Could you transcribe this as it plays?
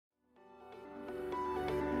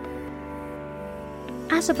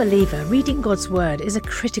As a believer, reading God's Word is a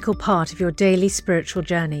critical part of your daily spiritual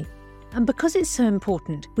journey. And because it's so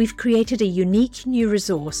important, we've created a unique new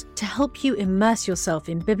resource to help you immerse yourself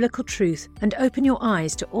in biblical truth and open your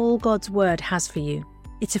eyes to all God's Word has for you.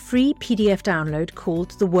 It's a free PDF download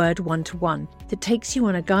called The Word 1-to-1 that takes you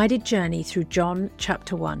on a guided journey through John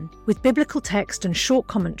chapter 1. With biblical text and short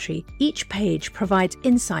commentary, each page provides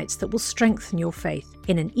insights that will strengthen your faith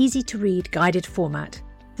in an easy-to-read guided format.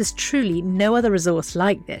 There's truly no other resource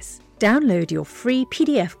like this. Download your free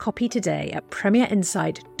PDF copy today at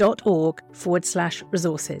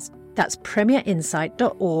premierinsight.org/resources. That's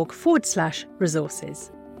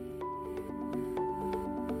premierinsight.org/resources.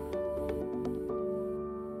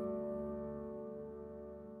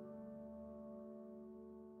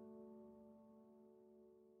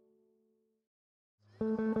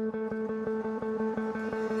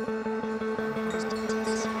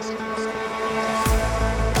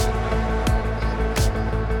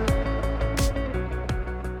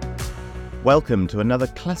 Welcome to another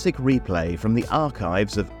classic replay from the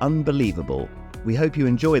archives of Unbelievable. We hope you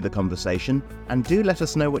enjoy the conversation and do let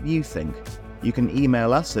us know what you think. You can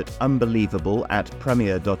email us at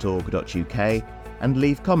unbelievable@premier.org.uk and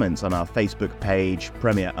leave comments on our Facebook page,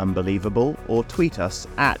 Premier Unbelievable, or tweet us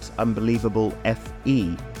at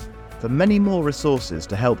UnbelievableFE. For many more resources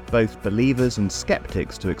to help both believers and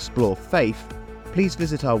skeptics to explore faith, please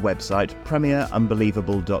visit our website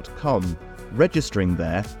premierunbelievable.com. Registering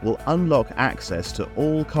there will unlock access to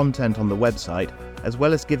all content on the website, as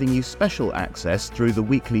well as giving you special access through the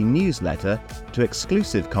weekly newsletter to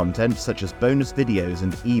exclusive content such as bonus videos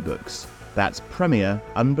and ebooks. That's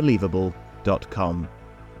premierunbelievable.com.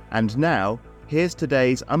 And now, here's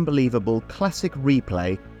today's Unbelievable Classic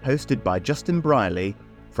Replay hosted by Justin Briley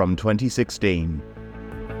from 2016.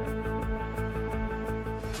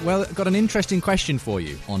 Well, I've got an interesting question for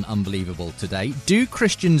you on Unbelievable today. Do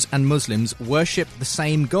Christians and Muslims worship the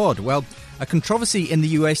same God? Well, a controversy in the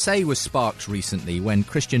USA was sparked recently when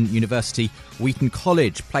Christian University Wheaton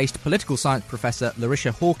College placed political science professor Larisha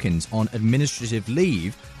Hawkins on administrative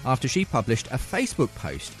leave after she published a Facebook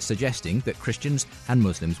post suggesting that Christians and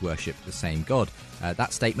Muslims worship the same God.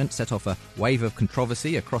 That statement set off a wave of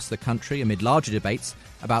controversy across the country amid larger debates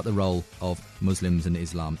about the role of Muslims and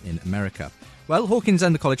Islam in America. Well, Hawkins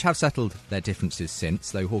and the college have settled their differences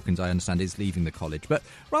since, though Hawkins, I understand, is leaving the college. But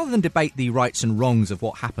rather than debate the rights and wrongs of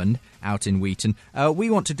what happened out in Wheaton, we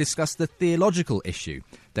want to discuss the theological issue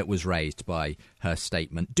that was raised by her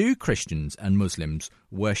statement. Do Christians and Muslims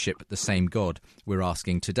worship the same God? We're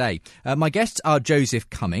asking today. My guests are Joseph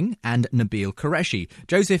Cumming and Nabeel Qureshi.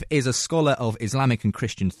 Joseph is a scholar of Islamic and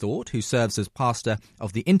Christian thought who serves as pastor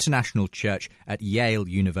of the International Church at Yale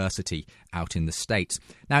University out in the States.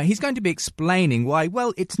 Now, he's going to be explaining why,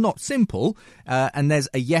 well, it's not simple, and there's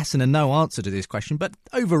a yes and a no answer to this question, but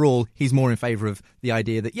overall, he's more in favour of the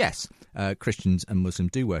idea that, yes, Christians and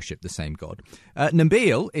Muslims do worship the same God.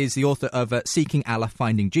 Nabeel is the author of Seeking Allah,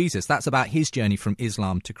 Finding Jesus. That's about his journey from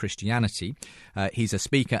Islam to Christianity. He's a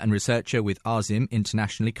speaker and researcher with Azim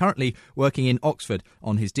internationally, currently working in Oxford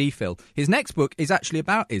on his DPhil. His next book is actually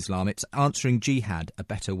about Islam. It's Answering Jihad, A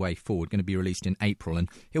Better Way Forward, going to be released in April, and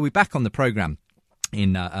he'll be back on the programme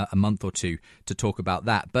in a month or two to talk about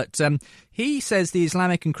that. But he says the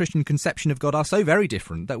Islamic and Christian conception of God are so very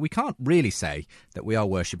different that we can't really say that we are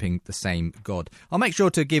worshipping the same God. I'll make sure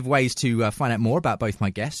to give ways to find out more about both my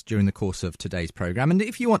guests during the course of today's programme. And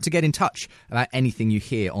if you want to get in touch about anything you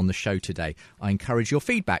hear on the show today, I encourage your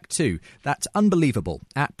feedback too. That's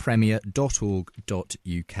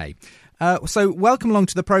unbelievable@premier.org.uk. So welcome along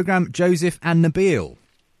to the programme, Joseph and Nabeel.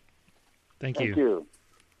 Thank you.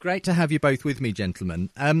 Great to have you both with me, gentlemen.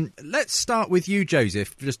 Let's start with you,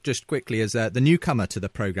 Joseph, just quickly as the newcomer to the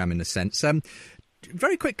programme in a sense.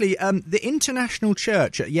 Very quickly, the International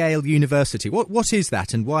Church at Yale University, what is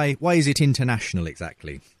that and why is it international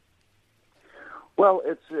exactly? Well,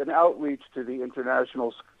 it's an outreach to the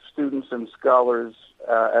international students and scholars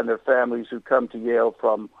and their families who come to Yale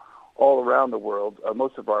from all around the world.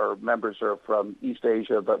 Most of our members are from East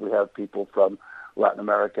Asia, but we have people from Latin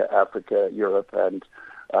America, Africa, Europe, and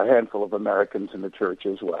a handful of Americans in the church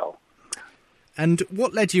as well. And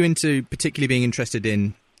what led you into particularly being interested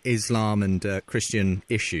in Islam and Christian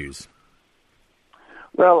issues?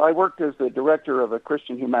 Well, I worked as the director of a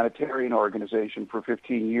Christian humanitarian organization for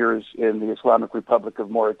 15 years in the Islamic Republic of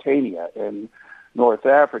Mauritania in North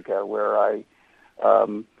Africa, where I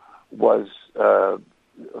was,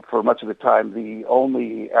 for much of the time, the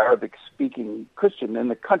only Arabic-speaking Christian in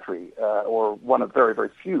the country, or one of very,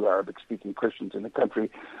 very few Arabic-speaking Christians in the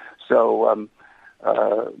country. So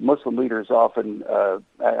Muslim leaders often,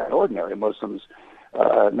 and ordinary Muslims,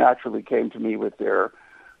 naturally came to me with their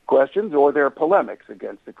questions or their polemics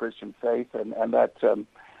against the Christian faith, and that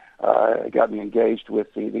got me engaged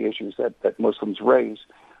with the issues that Muslims raise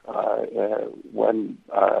when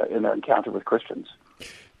in their encounter with Christians.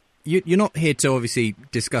 You're not here to obviously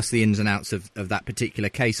discuss the ins and outs of that particular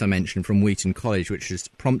case I mentioned from Wheaton College, which has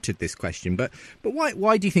prompted this question. But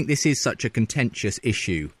why do you think this is such a contentious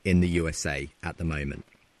issue in the USA at the moment?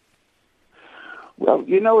 Well,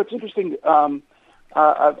 it's interesting.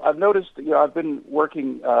 I've noticed, I've been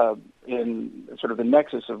working in sort of the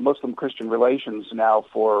nexus of Muslim-Christian relations now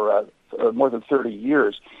for more than 30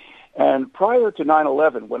 years. And prior to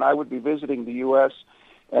 9/11, when I would be visiting the U.S.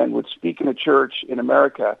 and would speak in a church in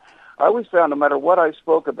America, I always found no matter what I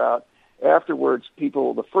spoke about, afterwards,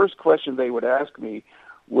 the first question they would ask me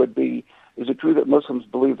would be, is it true that Muslims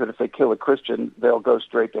believe that if they kill a Christian, they'll go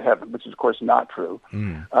straight to heaven, which is, of course, not true.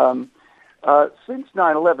 Since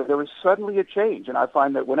 9/11, there was suddenly a change, and I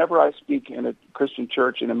find that whenever I speak in a Christian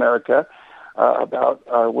church in America about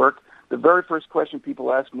our work, the very first question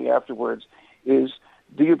people ask me afterwards is,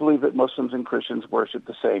 do you believe that Muslims and Christians worship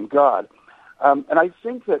the same God? And I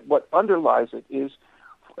think that what underlies it is,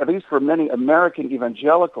 at least for many American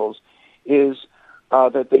evangelicals, is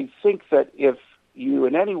that they think that if you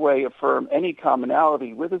in any way affirm any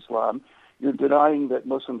commonality with Islam, you're denying that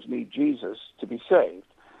Muslims need Jesus to be saved.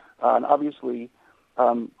 And obviously,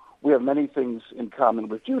 we have many things in common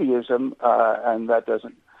with Judaism, and that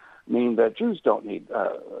doesn't mean that Jews don't need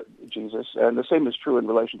Jesus. And the same is true in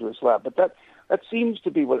relation to Islam. But that seems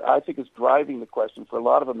to be what I think is driving the question for a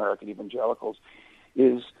lot of American evangelicals,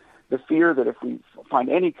 is the fear that if we find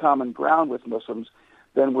any common ground with Muslims,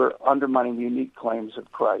 then we're undermining the unique claims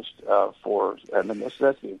of Christ and the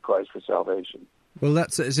necessity of Christ for salvation. Well,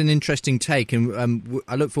 that's an interesting take, and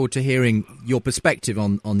I look forward to hearing your perspective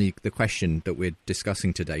on the question that we're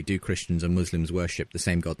discussing today. Do Christians and Muslims worship the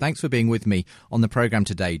same God? Thanks for being with me on the programme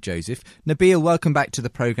today, Joseph. Nabeel, welcome back to the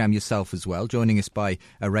programme yourself as well, joining us by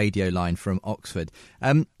a radio line from Oxford.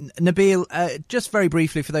 Nabeel, just very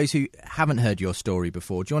briefly, for those who haven't heard your story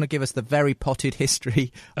before, do you want to give us the very potted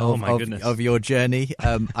history of your journey?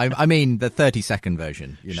 I mean the 30-second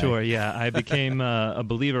version. Sure, yeah. I became a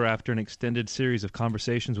believer after an extended series of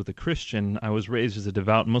conversations with a Christian. I was raised as a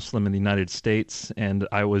devout Muslim in the United States, and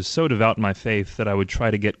I was so devout in my faith that I would try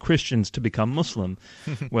to get Christians to become Muslim.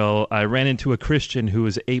 Well, I ran into a Christian who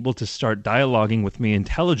was able to start dialoguing with me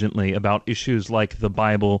intelligently about issues like the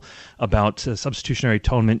Bible, about substitutionary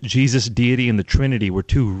atonement, Jesus' deity, and the Trinity were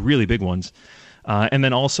two really big ones. And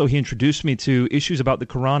then also he introduced me to issues about the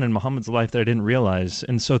Quran and Muhammad's life that I didn't realize.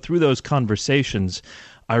 And so through those conversations,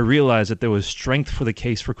 I realized that there was strength for the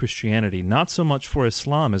case for Christianity, not so much for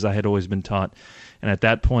Islam as I had always been taught. And at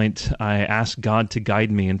that point, I asked God to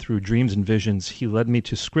guide me, and through dreams and visions, he led me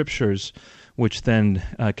to scriptures, which then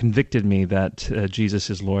convicted me that Jesus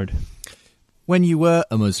is Lord. When you were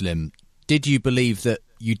a Muslim, did you believe that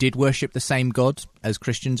you did worship the same God as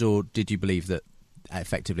Christians, or did you believe that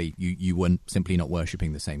effectively you were simply not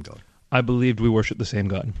worshipping the same God? I believed we worship the same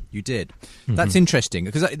God. You did. Mm-hmm. That's interesting,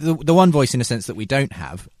 because the one voice, in a sense, that we don't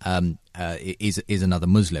have is another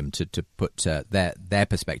Muslim to put their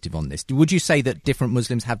perspective on this. Would you say that different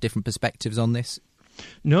Muslims have different perspectives on this?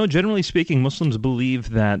 No, generally speaking, Muslims believe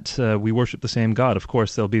that we worship the same God. Of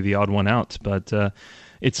course, there'll be the odd one out, but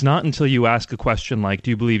it's not until you ask a question like,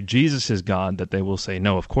 do you believe Jesus is God, that they will say,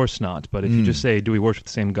 no, of course not. But if you just say, do we worship the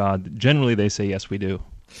same God, generally they say, yes, we do.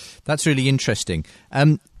 That's really interesting.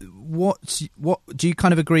 What do you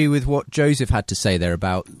kind of agree with what Joseph had to say there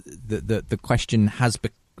about the question has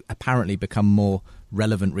apparently become more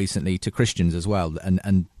relevant recently to Christians as well,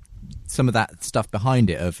 and some of that stuff behind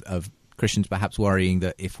it of Christians perhaps worrying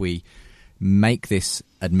that if we make this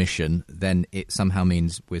admission, then it somehow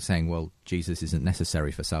means we're saying, well, Jesus isn't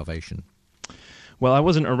necessary for salvation. Well, I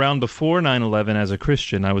wasn't around before 9/11 as a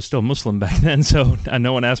Christian. I was still Muslim back then, so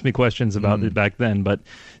no one asked me questions about it back then. But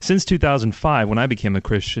since 2005, when I became a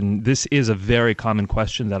Christian, this is a very common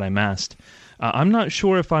question that I'm asked. I'm not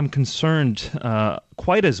sure if I'm concerned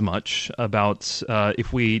quite as much about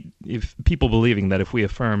if people believing that if we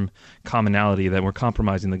affirm commonality that we're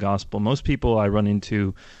compromising the gospel. Most people I run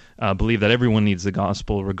into believe that everyone needs the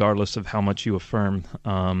gospel regardless of how much you affirm.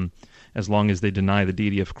 As long as they deny the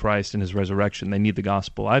deity of Christ and his resurrection, they need the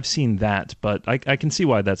gospel. I've seen that, but I can see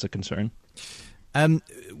why that's a concern.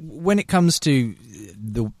 When it comes to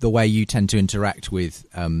the way you tend to interact with,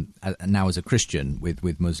 now as a Christian,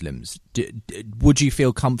 with Muslims, would you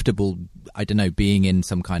feel comfortable, I don't know, being in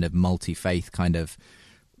some kind of multi-faith kind of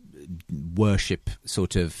worship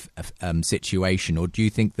sort of situation? Or do you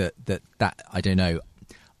think that I don't know,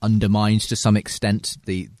 undermines to some extent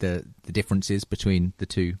the differences between the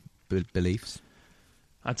two beliefs?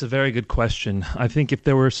 That's a very good question. I think if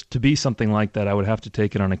there were to be something like that, I would have to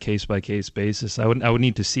take it on a case-by-case basis. I would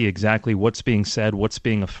need to see exactly what's being said, what's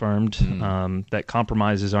being affirmed, that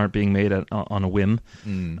compromises aren't being made on a whim.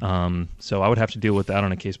 So I would have to deal with that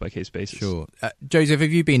on a case-by-case basis. Sure. Joseph,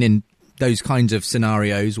 have you been in those kinds of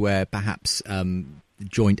scenarios where perhaps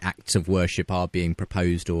joint acts of worship are being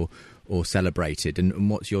proposed or celebrated,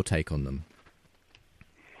 and what's your take on them?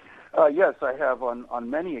 Yes, I have on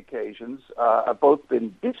many occasions. I've both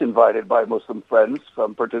been disinvited by Muslim friends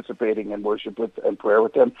from participating in worship and prayer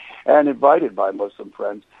with them, and invited by Muslim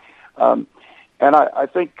friends. And I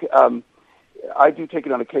think I do take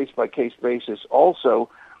it on a case-by-case basis also,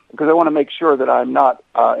 because I want to make sure that I'm not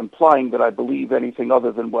implying that I believe anything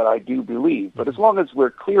other than what I do believe. But as long as we're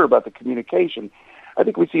clear about the communication, I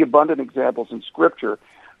think we see abundant examples in Scripture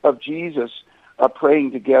of Jesus praying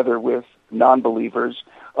together with non-believers,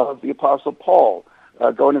 of the Apostle Paul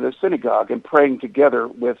going to the synagogue and praying together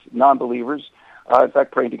with non-believers, in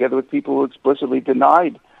fact, praying together with people who explicitly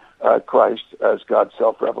denied Christ as God's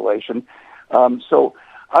self-revelation. So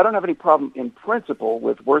I don't have any problem in principle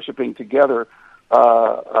with worshiping together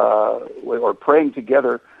or praying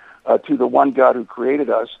together to the one God who created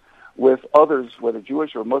us with others, whether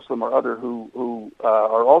Jewish or Muslim or other, who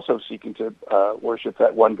are also seeking to worship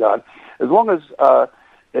that one God, as long as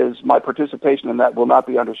my participation in that will not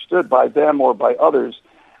be understood by them or by others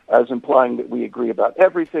as implying that we agree about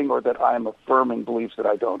everything or that I am affirming beliefs that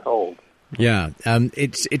I don't hold. Yeah,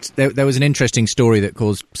 there was an interesting story that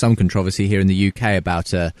caused some controversy here in the UK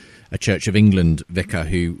about a Church of England vicar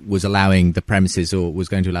who was allowing the premises, or was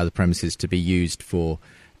going to allow the premises, to be used for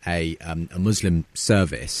a Muslim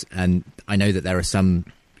service. And I know that there are some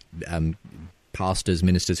pastors,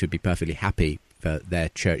 ministers who'd be perfectly happy for their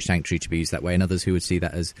church sanctuary to be used that way, and others who would see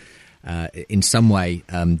that as in some way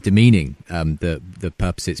demeaning the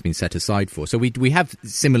purpose it's been set aside for. So we have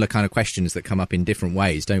similar kind of questions that come up in different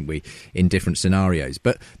ways, don't we, in different scenarios.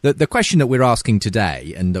 But the question that we're asking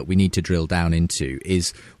today, and that we need to drill down into,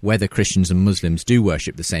 is whether Christians and Muslims do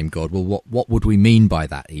worship the same God. Well, what would we mean by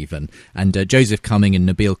that even? And Joseph Cumming and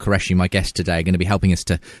Nabeel Qureshi, my guests today, are going to be helping us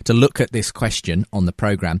to look at this question on the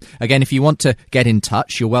programme. Again, if you want to get in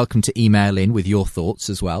touch, you're welcome to email in with your thoughts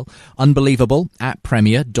as well.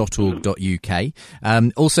 unbelievable@premier.org.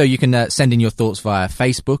 Also, you can send in your thoughts via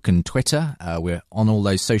Facebook and Twitter. We're on all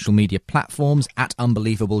those social media platforms at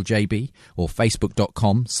UnbelievableJB, or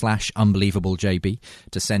facebook.com/UnbelievableJB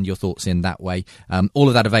to send your thoughts in that way. All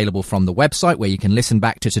of that available from the website, where you can listen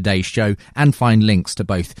back to today's show and find links to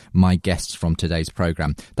both my guests from today's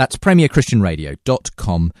programme. That's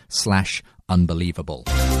premierchristianradio.com/unbelievable.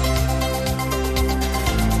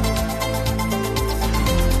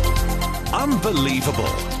 Unbelievable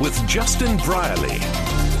with Justin Brierley.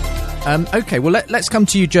 OK, well, let's come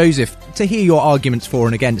to you, Joseph, to hear your arguments for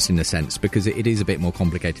and against, in a sense, because it is a bit more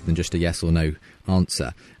complicated than just a yes or no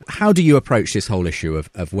answer. How do you approach this whole issue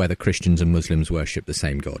of whether Christians and Muslims worship the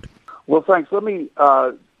same God? Well, thanks. Let me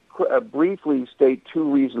briefly state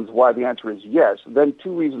two reasons why the answer is yes, then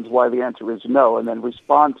two reasons why the answer is no, and then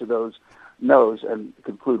respond to those no's and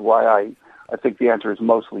conclude why I think the answer is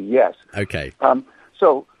mostly yes. OK.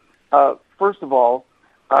 First of all,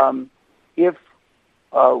 if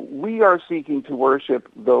we are seeking to worship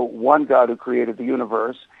the one God who created the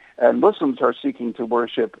universe, and Muslims are seeking to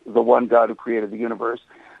worship the one God who created the universe,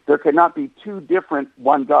 there cannot be two different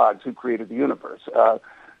one gods who created the universe.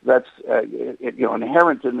 That's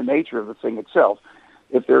inherent in the nature of the thing itself.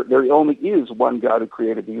 If there only is one God who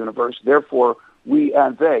created the universe, therefore we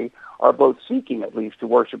and they are both seeking at least to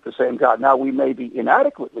worship the same God. Now, we may be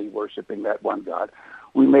inadequately worshiping that one God.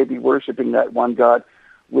 We may be worshiping that one God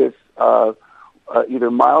with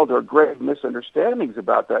either mild or grave misunderstandings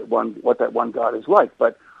about what that one God is like.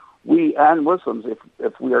 But we and Muslims,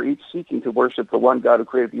 if we are each seeking to worship the one God who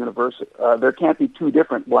created the universe, there can't be two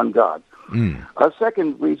different one gods. A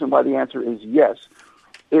second reason why the answer is yes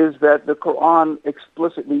is that the Quran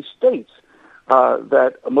explicitly states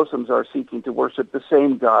that Muslims are seeking to worship the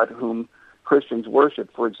same God whom Christians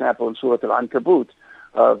worship. For example, in Surah Al-Ankabut,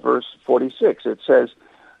 verse 46, it says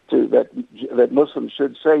that Muslims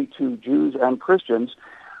should say to Jews and Christians,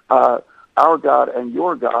 our God and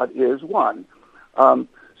your God is one.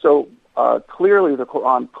 So clearly the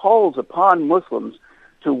Quran calls upon Muslims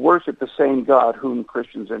to worship the same God whom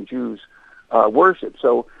Christians and Jews worship.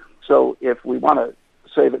 So if we want to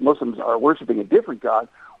say that Muslims are worshiping a different God,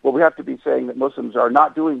 well, we have to be saying that Muslims are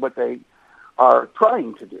not doing what they are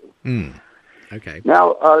trying to do. Okay.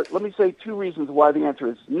 Now, let me say two reasons why the answer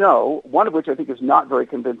is no, one of which I think is not very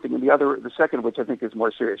convincing, and the second of which I think is more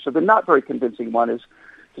serious. So the not very convincing one is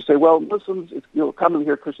to say, well, Muslims, commonly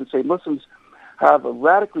hear Christians say Muslims have a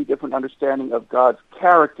radically different understanding of God's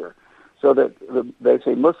character. So that they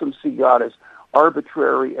say Muslims see God as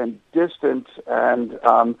arbitrary and distant and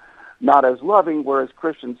not as loving, whereas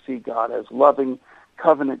Christians see God as loving,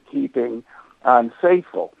 covenant-keeping, and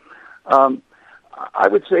faithful. I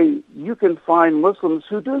would say you can find Muslims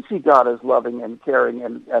who do see God as loving and caring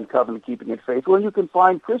and covenant-keeping and faithful, and you can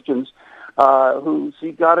find Christians who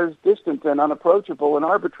see God as distant and unapproachable and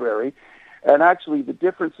arbitrary. And actually the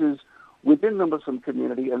differences within the Muslim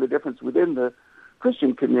community and the difference within the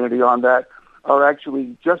Christian community on that are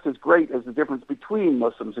actually just as great as the difference between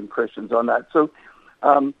Muslims and Christians on that. So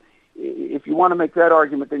if you want to make that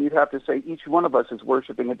argument, then you'd have to say each one of us is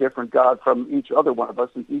worshiping a different God from each other one of us,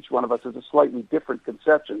 and each one of us has a slightly different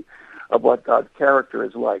conception of what God's character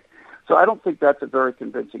is like. So I don't think that's a very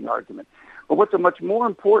convincing argument. But what's a much more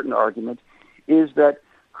important argument is that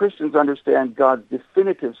Christians understand God's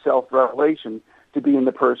definitive self-revelation to be in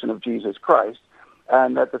the person of Jesus Christ,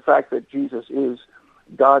 and that the fact that Jesus is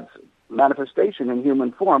God's manifestation in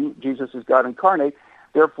human form, Jesus is God incarnate,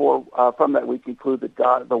 therefore from that we conclude that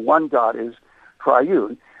God, the one God, is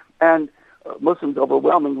triune. And Muslims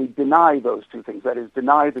overwhelmingly deny those two things, that is,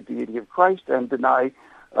 deny the deity of Christ and deny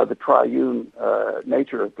the triune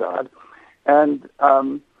nature of God. And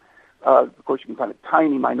of course, you can find a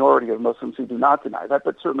tiny minority of Muslims who do not deny that,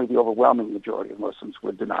 but certainly the overwhelming majority of Muslims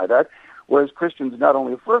would deny that, whereas Christians not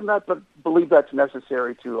only affirm that, but believe that's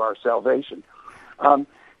necessary to our salvation.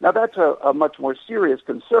 Now, that's a much more serious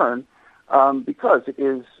concern because it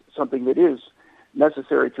is something that is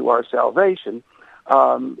necessary to our salvation.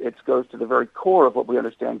 It goes to the very core of what we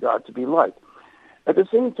understand God to be like. At the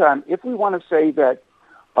same time, if we want to say that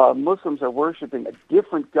Muslims are worshiping a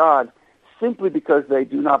different God simply because they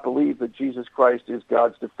do not believe that Jesus Christ is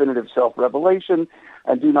God's definitive self-revelation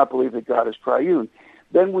and do not believe that God is triune,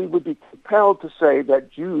 then we would be compelled to say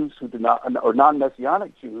that Jews who do not, or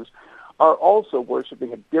non-Messianic Jews, are also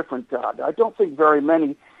worshiping a different God. I don't think very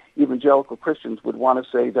many evangelical Christians would want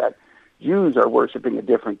to say that Jews are worshiping a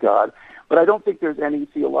different God, but I don't think there's any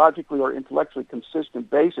theologically or intellectually consistent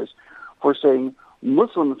basis for saying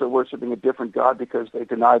Muslims are worshiping a different God because they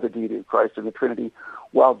deny the deity of Christ and the Trinity,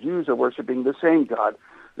 while Jews are worshiping the same God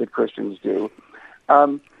that Christians do.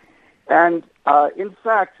 In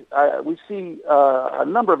fact, we see a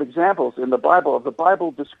number of examples in the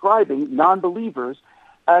Bible describing non-believers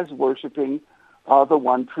as worshiping the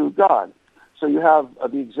one true God. So you have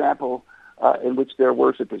the example in which their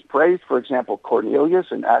worship is praised. For example,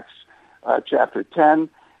 Cornelius in Acts chapter 10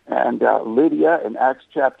 and Lydia in Acts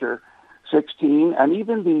chapter 16, and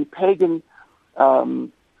even the pagan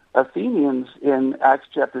Athenians in Acts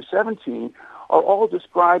chapter 17 are all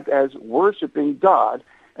described as worshiping God,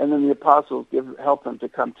 and then the apostles help them to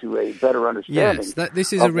come to a better understanding. Yes,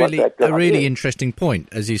 this is a really interesting point,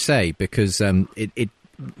 as you say, because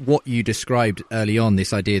what you described early on,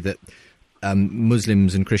 this idea that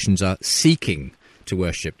Muslims and Christians are seeking to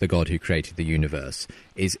worship the God who created the universe,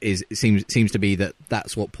 seems to be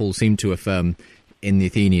that's what Paul seemed to affirm in the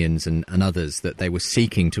Athenians and others, that they were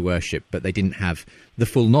seeking to worship, but they didn't have the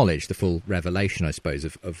full knowledge, the full revelation, I suppose,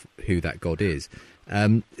 of who that God is.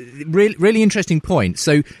 Really interesting point.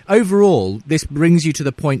 So overall, this brings you to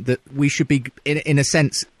the point that we should be, in a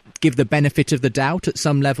sense, give the benefit of the doubt at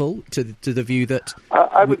some level to the view that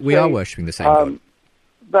we are worshipping the same God.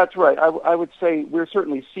 That's right. I would say we're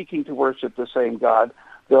certainly seeking to worship the same God.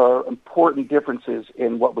 There are important differences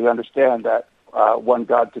in what we understand that one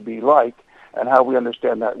God to be like, and how we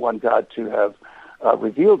understand that one God to have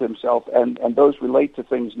revealed himself, and those relate to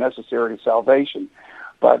things necessary to salvation.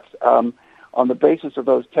 But on the basis of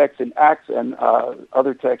those texts in Acts and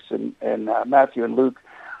other texts in Matthew and Luke,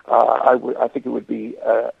 I think it would be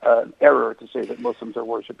an error to say that Muslims are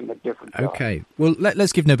worshiping a different God. Okay. Well,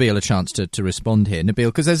 let's give Nabeel a chance to respond here. Nabeel,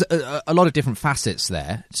 because there's a lot of different facets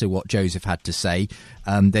there to what Joseph had to say.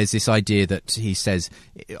 There's this idea that he says,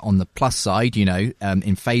 on the plus side,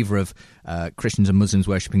 in favour of Christians and Muslims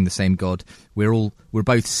worshipping the same God, we're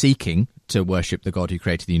both seeking to worship the God who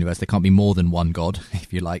created the universe. There can't be more than one God,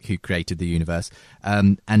 if you like, who created the universe.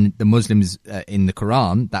 And the Muslims in the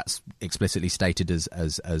Quran, that's explicitly stated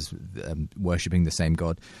as worshipping the same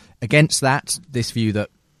God. Against that, this view that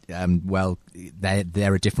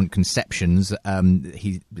there are different conceptions.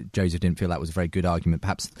 Joseph didn't feel that was a very good argument.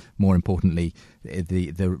 Perhaps more importantly,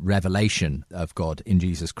 the revelation of God in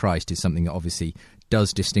Jesus Christ is something that obviously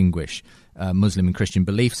does distinguish Muslim and Christian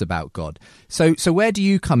beliefs about God. So where do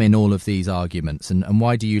you come in all of these arguments, and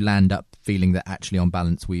why do you land up feeling that actually on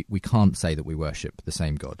balance we can't say that we worship the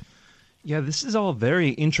same God? Yeah, this is all very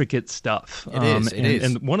intricate stuff. It is.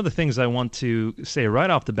 And one of the things I want to say right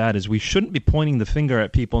off the bat is we shouldn't be pointing the finger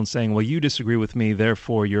at people and saying, well, you disagree with me,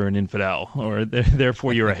 therefore you're an infidel, or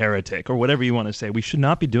therefore you're a heretic, or whatever you want to say. We should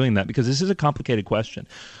not be doing that because this is a complicated question.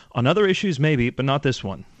 On other issues, maybe, but not this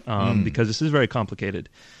one, because this is very complicated.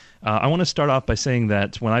 I want to start off by saying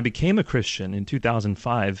that when I became a Christian in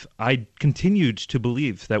 2005, I continued to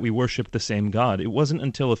believe that we worshiped the same God. It wasn't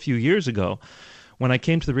until a few years ago when I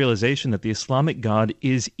came to the realization that the Islamic God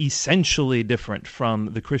is essentially different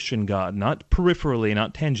from the Christian God, not peripherally,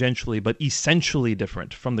 not tangentially, but essentially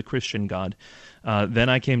different from the Christian God, then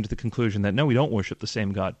I came to the conclusion that no, we don't worship the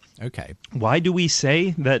same God. Okay. Why do we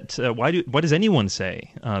say that? Why does anyone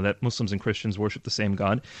say that Muslims and Christians worship the same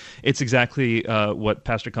God? It's exactly what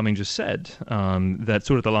Pastor Cumming just said. That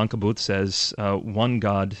Surah Al-Ankabut says one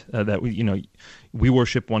God, that we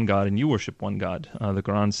worship one God and you worship one God. The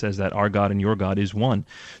Quran says that our God and your God is one.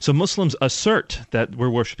 So Muslims assert that we're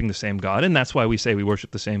worshiping the same God, and that's why we say we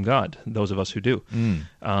worship the same God, those of us who do.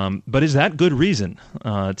 But is that good reason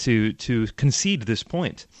to concede this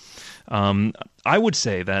point? I would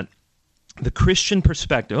say that the Christian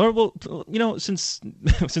perspective, or well, since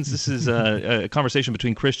this is a conversation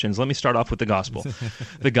between Christians, let me start off with the gospel.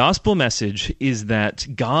 The gospel message is that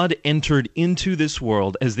God entered into this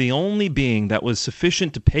world as the only being that was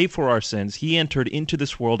sufficient to pay for our sins. He entered into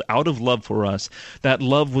this world out of love for us. That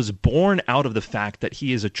love was born out of the fact that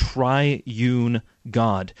he is a triune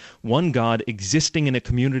God, one God existing in a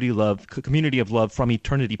community of love from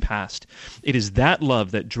eternity past. It is that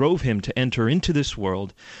love that drove him to enter into this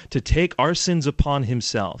world, to take our sins upon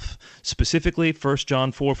himself. Specifically, 1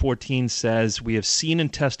 John 4:14 says, we have seen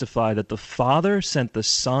and testify that the Father sent the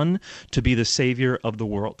Son to be the Savior of the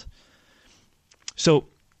world. So,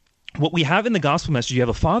 what we have in the gospel message, you have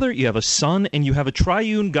a Father, you have a Son, and you have a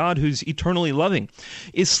triune God who's eternally loving.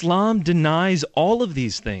 Islam denies all of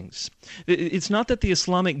these things. It's not that the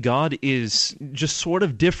Islamic God is just sort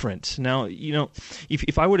of different. Now,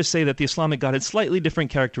 if I were to say that the Islamic God had slightly different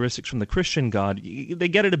characteristics from the Christian God, they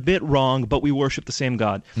get it a bit wrong, but we worship the same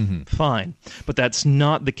God. Fine. But that's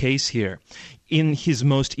not the case here. In his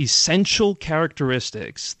most essential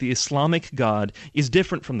characteristics, the Islamic God is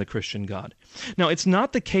different from the Christian God. Now, it's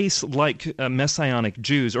not the case like Messianic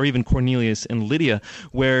Jews or even Cornelius and Lydia,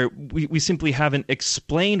 where we simply haven't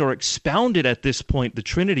explained or expounded at this point the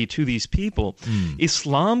Trinity to these people.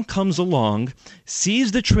 Islam comes along,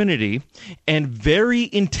 sees the Trinity, and very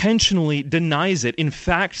intentionally denies it. In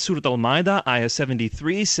fact, Surah Al-Ma'idah, Ayah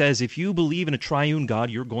 73 says, if you believe in a triune God,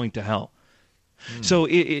 you're going to hell. So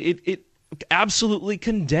it absolutely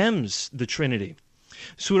condemns the Trinity.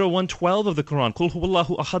 Surah 112 of the Quran, Qul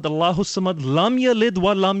huwallahu ahad Allahu samad lam yalid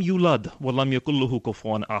wa lam yulad wa lam yakul lahu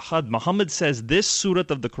kufuwan ahad. Muhammad says this surah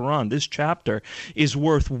of the Quran, this chapter, is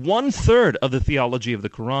worth 1/3 of the theology of the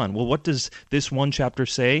Quran. Well, what does this one chapter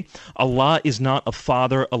say? Allah is not a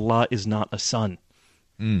father, Allah is not a son.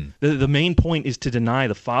 The main point is to deny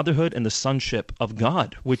the fatherhood and the sonship of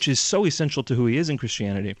God, which is so essential to who he is in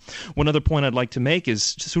Christianity. One other point I'd like to make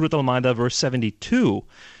is Surah Al-Ma'idah, verse 72,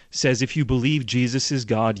 says if you believe Jesus is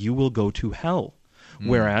God, you will go to hell.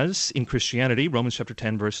 Whereas in Christianity, Romans chapter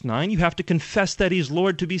 10, verse 9, you have to confess that he's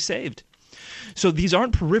Lord to be saved. So these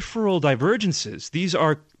aren't peripheral divergences. These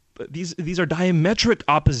are diametric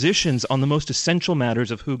oppositions on the most essential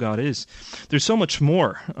matters of who God is. There's so much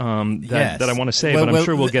more that I want to say, but I'm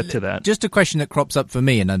sure we'll get to that. Just a question that crops up for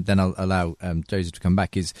me, and then I'll allow Joseph to come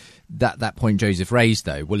back, is that point Joseph raised,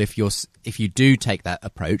 though. Well, if you do take that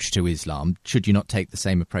approach to Islam, should you not take the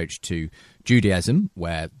same approach to Judaism,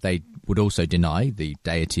 where they would also deny the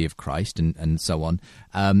deity of Christ and so on?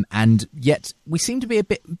 And yet we seem to be a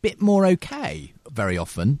bit more okay very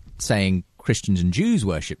often saying Christians and Jews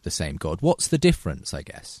worship the same God. What's the difference, I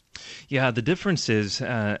guess? Yeah, the difference is,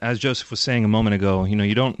 as Joseph was saying a moment ago,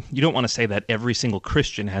 you don't want to say that every single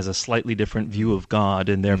Christian has a slightly different view of God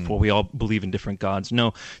and therefore we all believe in different gods.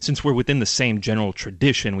 No, since we're within the same general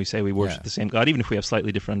tradition, we say we worship the same God, even if we have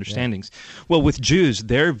slightly different understandings. Well, with Jews,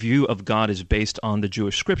 their view of God is based on the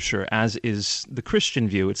Jewish scripture, as is the Christian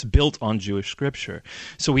view. It's built on Jewish scripture.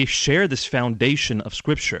 So we share this foundation of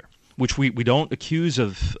scripture, which we don't accuse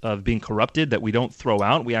of being corrupted, that we don't throw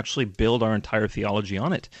out. We actually build our entire theology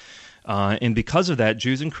on it. And because of that,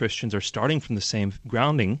 Jews and Christians are starting from the same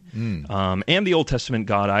grounding. And the Old Testament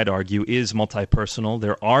God, I'd argue, is multi-personal.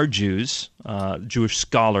 There are Jews, Jewish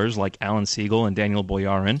scholars like Alan Siegel and Daniel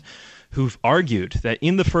Boyarin, who've argued that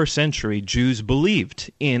in the first century, Jews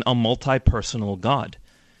believed in a multi-personal God.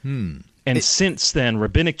 And since then,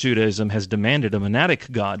 Rabbinic Judaism has demanded a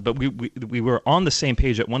monadic God, but we were on the same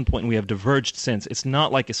page at one point, and we have diverged since. It's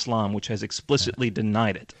not like Islam, which has explicitly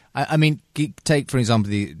denied it. I mean, take, for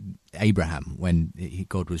example, Abraham, when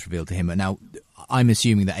God was revealed to him. And now, I'm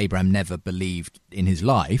assuming that Abraham never believed in his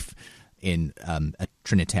life in a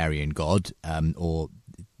Trinitarian God, or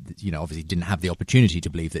obviously didn't have the opportunity to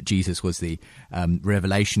believe that Jesus was the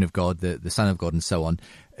revelation of God, the Son of God, and so on.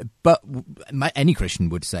 But any Christian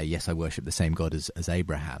would say, yes, I worship the same God as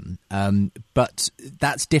Abraham. But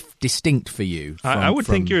that's distinct for you. I would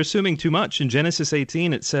think you're assuming too much. In Genesis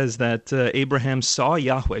 18, it says that Abraham saw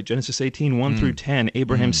Yahweh. Genesis 18, 1 through 10,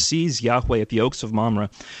 Abraham sees Yahweh at the oaks of Mamre.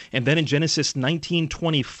 And then in Genesis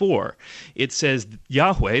 19:24, it says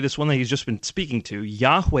Yahweh, this one that he's just been speaking to,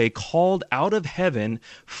 Yahweh called out of heaven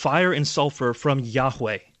fire and sulfur from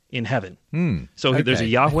Yahweh in heaven. So there's a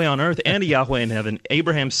Yahweh on earth and a Yahweh in heaven.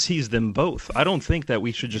 Abraham sees them both. I don't think that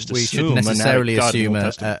we should just assume necessarily God assume.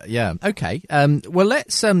 yeah. Okay. Well,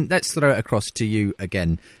 let's throw it across to you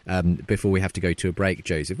again before we have to go to a break,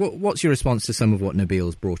 Joseph. What's your response to some of what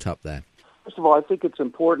Nabeel's brought up there? First of all, I think it's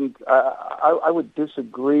important. I would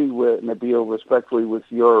disagree with Nabeel respectfully with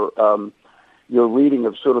your reading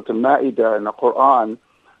of Surah Al-Ma'idah in the Quran.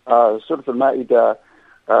 Surah Al-Ma'idah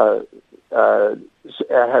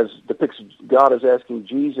depicts God as asking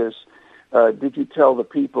Jesus, did you tell the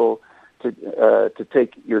people to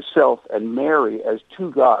take yourself and Mary as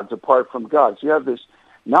two gods apart from God? So you have this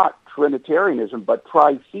not Trinitarianism, but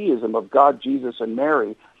tritheism of God, Jesus, and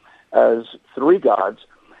Mary as three gods.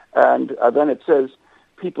 And then it says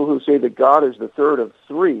people who say that God is the third of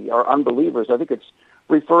three are unbelievers. I think it's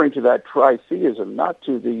referring to that tritheism, not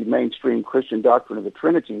to the mainstream Christian doctrine of the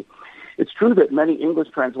Trinity. It's true that many English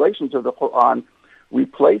translations of the Quran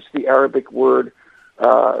replace the Arabic word,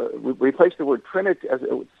 replace the word Trinity as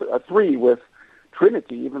three with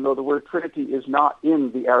Trinity, even though the word Trinity is not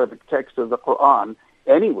in the Arabic text of the Quran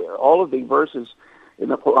anywhere. All of the verses in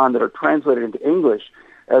the Quran that are translated into English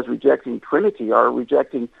as rejecting Trinity are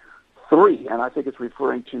rejecting three, and I think it's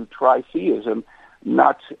referring to tritheism,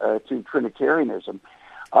 not to Trinitarianism.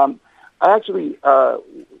 I actually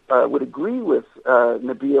would agree with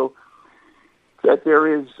Nabeel that there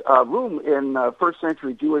is room in first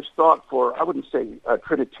century Jewish thought for, I wouldn't say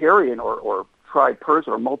Trinitarian or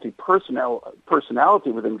tri-person or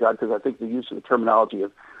multi-personality within God, because I think the use of the terminology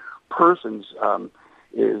of persons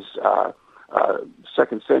is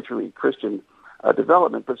second century Christian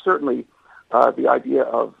development, but certainly the idea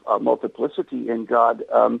of multiplicity in God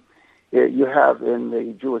you have in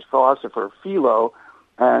the Jewish philosopher Philo,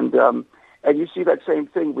 and you see that same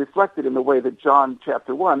thing reflected in the way that John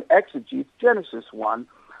chapter 1 exegetes Genesis 1.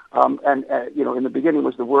 In the beginning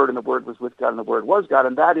was the Word, and the Word was with God, and the Word was God,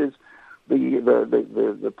 and that is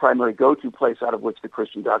the primary go-to place out of which the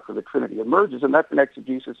Christian doctrine of the Trinity emerges, and that's an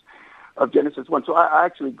exegesis of Genesis 1. So I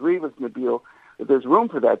actually agree with Nabeel that there's room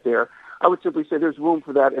for that there. I would simply say there's room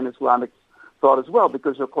for that in Islamic thought as well,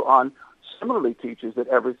 because the Quran similarly teaches that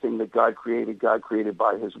everything that God created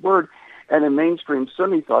by His Word. And in mainstream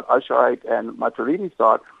Sunni thought, Ash'arite and Maturidi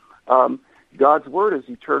thought, God's Word is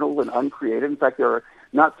eternal and uncreated. In fact, there are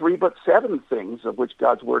not three but seven things of which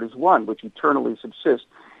God's Word is one, which eternally subsist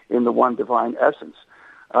in the one divine essence.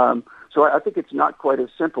 So I think it's not quite as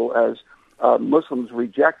simple as Muslims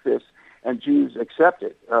reject this and Jews accept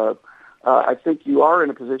it. I think you are in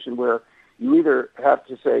a position where you either have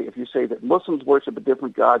to say, if you say that Muslims worship a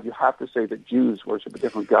different God, you have to say that Jews worship a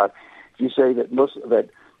different God. If you say that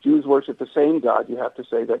Jews worship the same God, you have to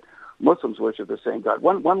say that Muslims worship the same God.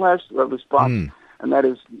 One last response, and that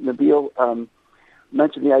is Nabeel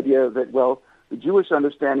mentioned the idea that, well, the Jewish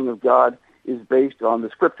understanding of God is based on the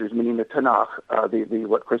scriptures, meaning the Tanakh, the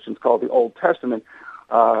what Christians call the Old Testament,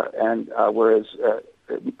 whereas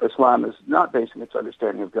Islam is not basing its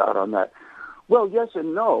understanding of God on that. Well, yes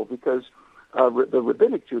and no, because the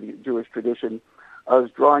rabbinic Jewish tradition is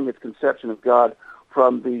drawing its conception of God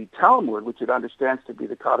from the Talmud, which it understands to be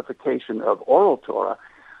the codification of oral Torah,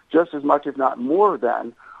 just as much, if not more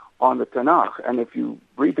than, on the Tanakh. And if you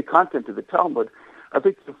read the content of the Talmud, I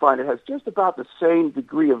think you'll find it has just about the same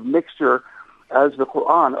degree of mixture as the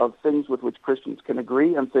Quran of things with which Christians can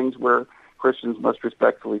agree and things where Christians must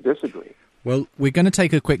respectfully disagree. Well, we're going to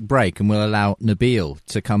take a quick break and we'll allow Nabeel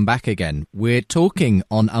to come back again. We're talking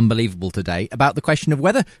on Unbelievable today about the question of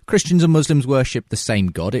whether Christians and Muslims worship the same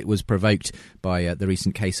God. It was provoked by the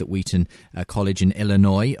recent case at Wheaton College in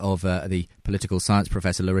Illinois of the political science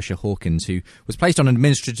professor Larisha Hawkins, who was placed on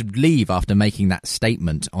administrative leave after making that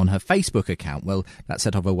statement on her Facebook account. Well, that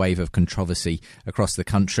set off a wave of controversy across the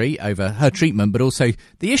country over her treatment, but also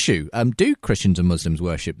the issue. Do Christians and Muslims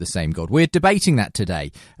worship the same God? We're debating that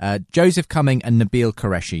today. Joseph Cumming and Nabeel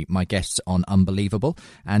Qureshi, my guests on Unbelievable.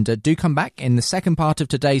 And do come back in the second part of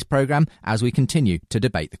today's programme as we continue to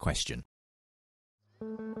debate the question.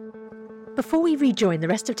 Before we rejoin the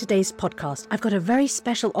rest of today's podcast, I've got a very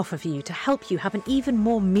special offer for you to help you have an even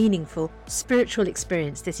more meaningful spiritual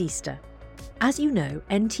experience this Easter. As you know,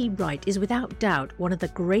 N.T. Wright is without doubt one of the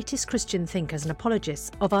greatest Christian thinkers and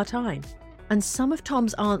apologists of our time. And some of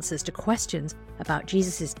Tom's answers to questions about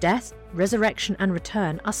Jesus' death, resurrection and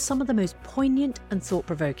return are some of the most poignant and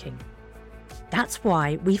thought-provoking. That's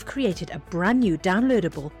why we've created a brand new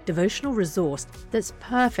downloadable devotional resource that's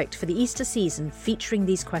perfect for the Easter season, featuring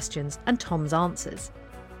these questions and Tom's answers.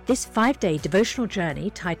 This 5-day devotional journey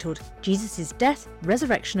titled Jesus' Death,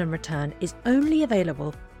 Resurrection and Return is only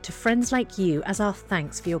available to friends like you as our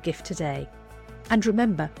thanks for your gift today. And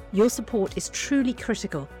remember, your support is truly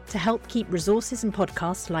critical to help keep resources and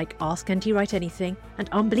podcasts like Ask NT Wright Anything and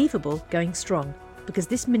Unbelievable going strong, because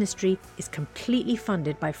this ministry is completely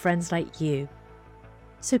funded by friends like you.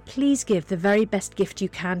 So please give the very best gift you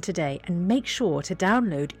can today and make sure to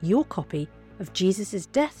download your copy of Jesus'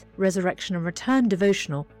 Death, Resurrection and Return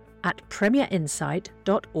devotional at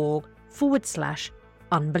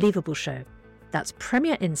premierinsight.org/Unbelievable Show. That's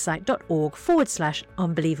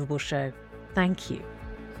premierinsight.org/Unbelievable Show. Thank you.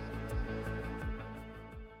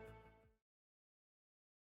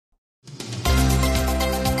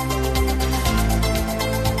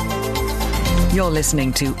 You're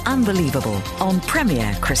listening to Unbelievable on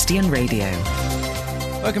Premier Christian Radio.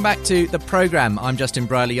 Welcome back to the programme. I'm Justin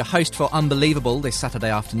Brierley, your host for Unbelievable this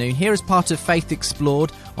Saturday afternoon, here as part of Faith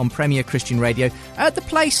Explored on Premier Christian Radio, at the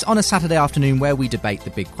place on a Saturday afternoon where we debate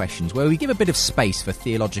the big questions, where we give a bit of space for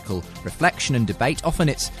theological reflection and debate. Often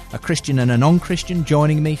it's a Christian and a non-Christian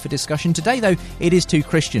joining me for discussion. Today, though, it is two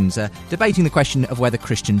Christians debating the question of whether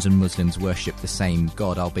Christians and Muslims worship the same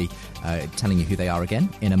God. I'll be telling you who they are again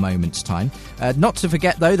in a moment's time. Not to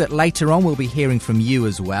forget, though, that later on we'll be hearing from you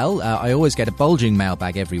as well. I always get a bulging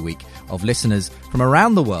mailbag every week of listeners from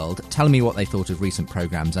around the world telling me what they thought of recent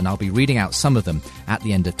programmes, and I'll be reading out some of them at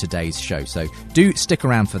the end of today's show. So do stick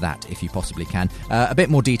around for that if you possibly can. A bit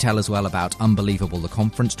more detail as well about Unbelievable, the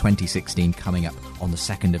conference 2016, coming up on the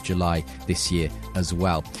 2nd of July this year as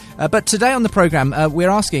well. But today on the programme, we're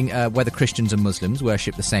asking whether Christians and Muslims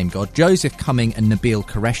worship the same God. Joseph Cumming and Nabeel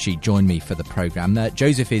Qureshi join me for the programme.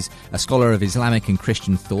 Joseph is a scholar of Islamic and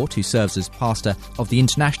Christian thought who serves as pastor of the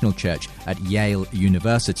International Church at Yale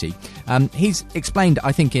University. He's explained,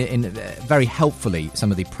 I think, in very helpfully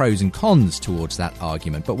some of the pros and cons towards that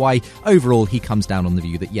argument, but why overall he comes down on the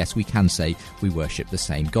view that yes, we can say we worship the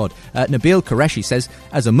same God. Nabeel Qureshi says,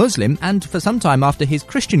 as a Muslim, and for some time after his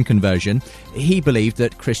Christian conversion, he believed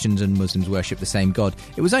that Christians and Muslims worship the same God.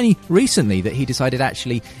 It was only recently that he decided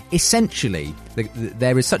actually, essentially,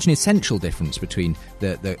 there is such an essential difference between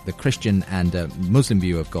the Christian and Muslim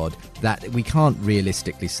view of God that we can't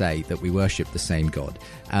realistically say that we worship the same God.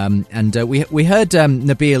 We heard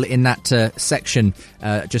Nabeel in that section,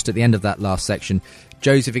 just at the end of that last section,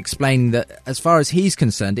 Joseph explained that as far as he's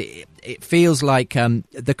concerned, it feels like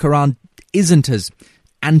the Quran isn't as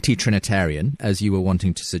anti-Trinitarian as you were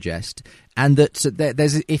wanting to suggest, and that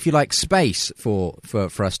there's, if you like, space for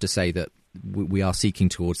us to say that we are seeking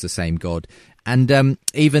towards the same God. And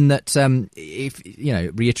even that, if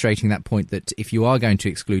reiterating that point, that if you are going to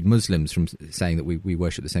exclude Muslims from saying that we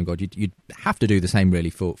worship the same God, you'd have to do the same really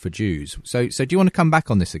for Jews. So do you want to come back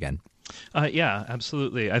on this again? Yeah,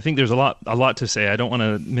 absolutely. I think there's a lot to say. I don't want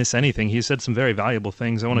to miss anything. He said some very valuable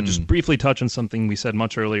things. I want to just briefly touch on something we said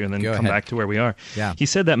much earlier and then come back to where we are. Yeah. He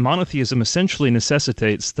said that monotheism essentially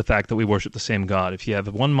necessitates the fact that we worship the same God. If you have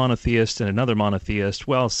one monotheist and another monotheist,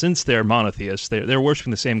 well, since they're monotheists, they're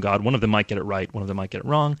worshiping the same God. One of them might get it right, one of them might get it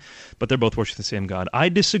wrong, but they're both worshiping the same God. I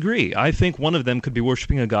disagree. I think one of them could be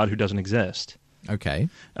worshiping a God who doesn't exist. Okay.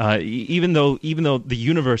 Even though the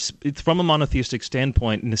universe, from a monotheistic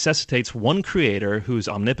standpoint, necessitates one creator who's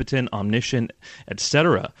omnipotent, omniscient,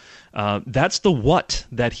 etc. That's the what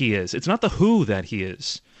that he is. It's not the who that he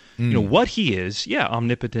is. What he is,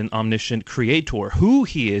 omnipotent, omniscient, creator. Who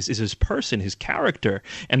he is his person, his character.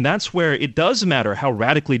 And that's where it does matter how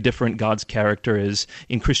radically different God's character is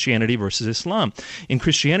in Christianity versus Islam. In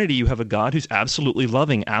Christianity, you have a God who's absolutely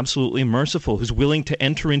loving, absolutely merciful, who's willing to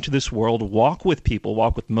enter into this world, walk with people,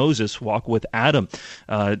 walk with Moses, walk with Adam,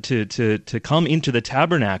 to come into the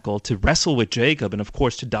tabernacle, to wrestle with Jacob, and of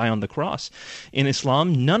course to die on the cross. In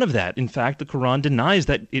Islam, none of that. In fact, the Quran denies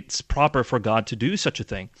that it's proper for God to do such a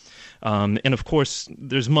thing. And of course,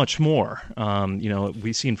 there's much more.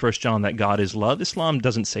 We see in 1 John that God is love. Islam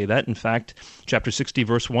doesn't say that. In fact, chapter 60,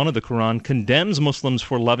 verse 1 of the Quran condemns Muslims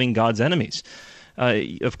for loving God's enemies.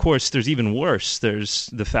 Of course, there's even worse. There's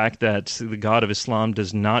the fact that the God of Islam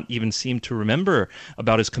does not even seem to remember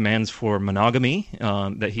about his commands for monogamy,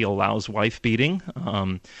 that he allows wife beating,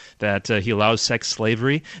 that he allows sex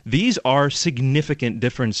slavery. These are significant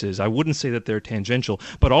differences. I wouldn't say that they're tangential,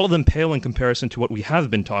 but all of them pale in comparison to what we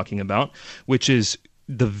have been talking about, which is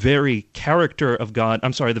the very character of God,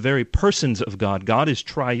 the very persons of God. God is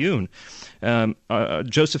triune.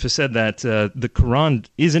 Joseph has said that the Quran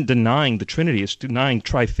isn't denying the Trinity, it's denying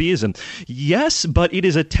tritheism. Yes, but it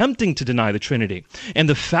is attempting to deny the Trinity. And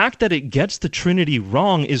the fact that it gets the Trinity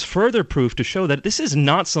wrong is further proof to show that this is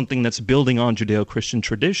not something that's building on Judeo-Christian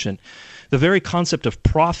tradition. The very concept of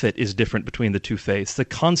prophet is different between the two faiths. The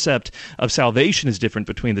concept of salvation is different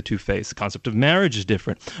between the two faiths. The concept of marriage is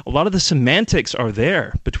different. A lot of the semantics are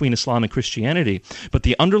there between Islam and Christianity, but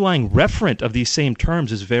the underlying referent of these same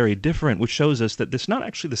terms is very different, which shows us that it's not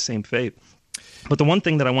actually the same faith. But the one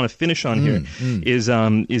thing that I want to finish on here is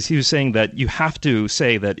he was saying that you have to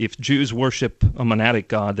say that if Jews worship a monadic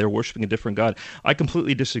God, they're worshiping a different God. I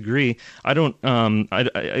completely disagree. I don't.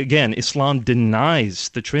 Again, Islam denies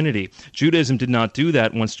the Trinity. Judaism did not do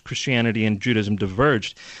that once Christianity and Judaism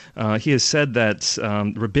diverged. He has said that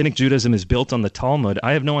rabbinic Judaism is built on the Talmud.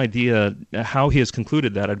 I have no idea how he has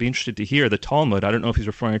concluded that. I'd be interested to hear the Talmud. I don't know if he's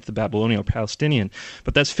referring to the Babylonian or Palestinian,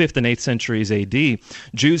 but that's 5th and 8th centuries AD.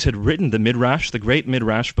 Jews had written the Midrash, the great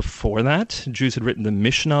Midrash before that. Jews had written the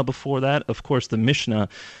Mishnah before that. Of course, the Mishnah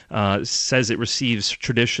says it receives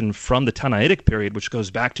tradition from the Tannaitic period, which goes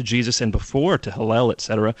back to Jesus and before, to Hillel,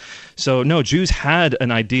 etc. So no, Jews had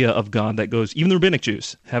an idea of God that goes, even the rabbinic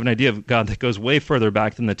Jews have an idea of God that goes way further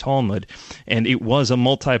back than the Talmud, and it was a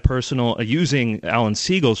multi-personal, using Alan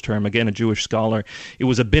Siegel's term, again a Jewish scholar, it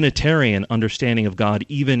was a binitarian understanding of God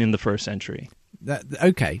even in the first century.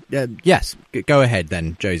 Okay, yes, go ahead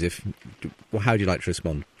then, Joseph. How would you like to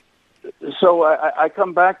respond? So I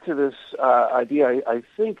come back to this idea. I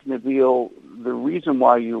think, Nabeel, the reason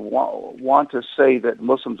why you want to say that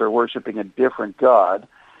Muslims are worshiping a different God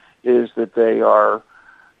is that they are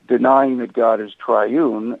denying that God is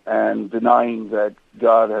triune and denying that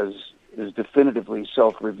God is definitively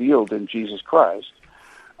self-revealed in Jesus Christ.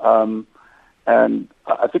 And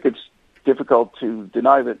I think it's difficult to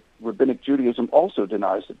deny that Rabbinic Judaism also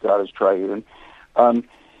denies that God is triune.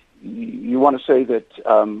 You want to say that,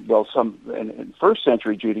 in first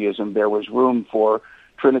century Judaism, there was room for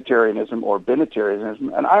Trinitarianism or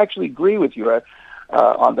Binitarianism, and I actually agree with you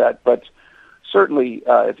on that, but certainly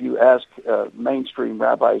if you ask mainstream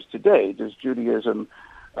rabbis today, does Judaism,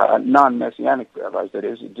 non-Messianic rabbis that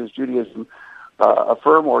is, does Judaism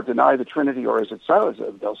affirm or deny the Trinity, or is it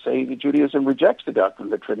silent? They'll say that Judaism rejects the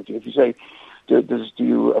doctrine of the Trinity. If you say, do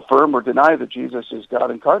you affirm or deny that Jesus is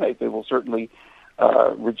God incarnate, they will certainly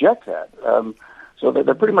reject that. So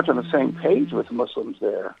they're pretty much on the same page with Muslims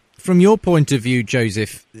there. From your point of view,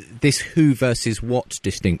 Joseph, this who versus what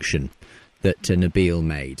distinction that Nabeel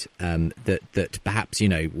made, that perhaps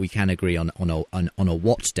we can agree on a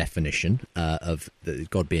what definition of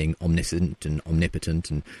God being omniscient and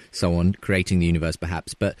omnipotent and so on, creating the universe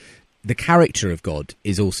perhaps, but the character of God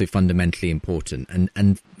is also fundamentally important,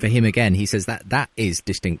 and for him again, he says that is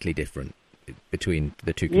distinctly different between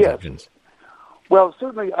the two conceptions. Yes. Well,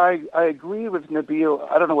 certainly I agree with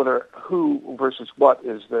Nabeel. I don't know whether who versus what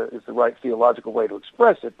is the right theological way to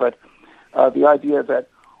express it, but the idea that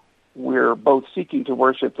we're both seeking to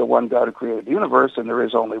worship the one God who created the universe, and there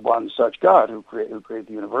is only one such God who created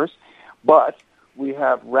the universe, but we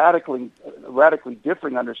have radically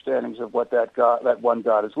differing understandings of what that one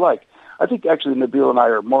God is like. I think actually Nabeel and I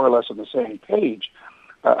are more or less on the same page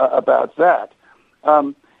about that.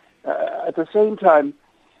 At the same time,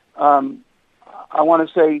 I want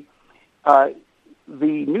to say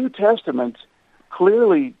the New Testament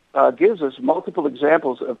clearly gives us multiple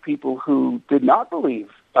examples of people who did not believe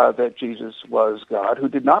that Jesus was God, who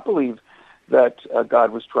did not believe that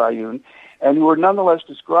God was triune, and who were nonetheless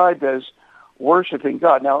described as worshiping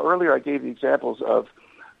God. Now, earlier I gave the examples of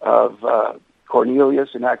Cornelius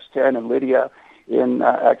in Acts 10 and Lydia in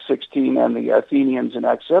Acts 16 and the Athenians in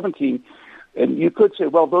Acts 17. And you could say,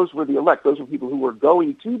 well, those were the elect. Those were people who were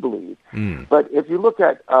going to believe. But if you look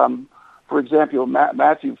at, for example,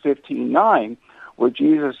 Matthew 15:9, where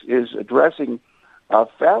Jesus is addressing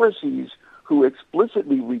Pharisees who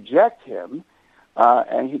explicitly reject him,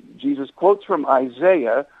 and Jesus quotes from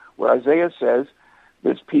Isaiah, where Isaiah says,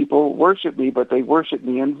 "This people worship me, but they worship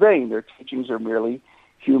me in vain. Their teachings are merely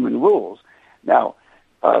human rules." Now,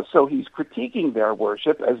 so he's critiquing their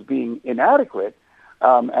worship as being inadequate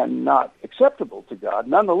and not acceptable to God.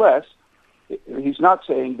 Nonetheless, he's not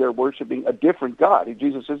saying they're worshiping a different God.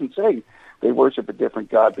 Jesus isn't saying they worship a different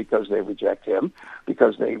God because they reject him,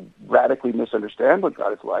 because they radically misunderstand what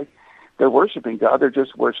God is like. They're worshiping God. They're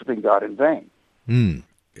just worshiping God in vain.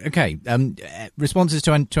 Okay. Responses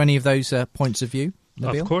to any of those points of view?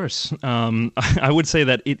 Nabeel? Of course. I would say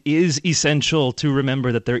that it is essential to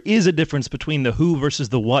remember that there is a difference between the who versus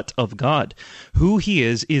the what of God. Who he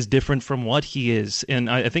is different from what he is. And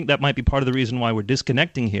I think that might be part of the reason why we're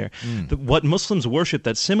disconnecting here. What Muslims worship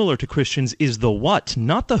that's similar to Christians is the what,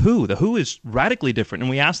 not the who. The who is radically different. And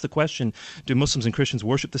we ask the question, do Muslims and Christians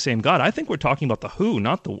worship the same God? I think we're talking about the who,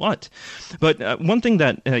 not the what. But one thing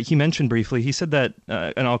that he mentioned briefly, he said that,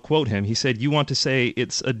 and I'll quote him, he said, "You want to say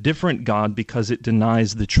it's a different God because it denies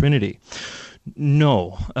the Trinity."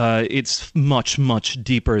 No, it's much, much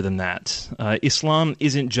deeper than that. Islam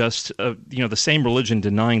isn't just the same religion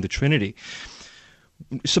denying the Trinity.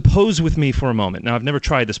 Suppose with me for a moment. Now, I've never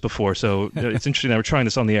tried this before, so it's interesting that we're trying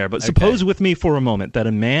this on the air, but suppose with me for a moment that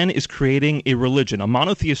a man is creating a religion, a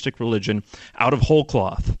monotheistic religion, out of whole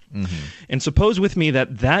cloth. And suppose with me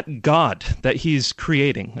that God that he's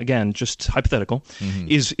creating, again, just hypothetical,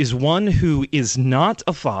 is one who is not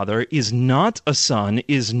a father, is not a son,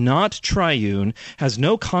 is not triune, has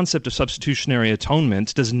no concept of substitutionary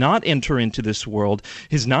atonement, does not enter into this world,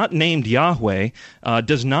 is not named Yahweh,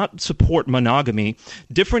 does not support monogamy,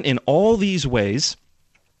 different in all these ways,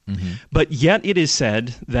 but yet it is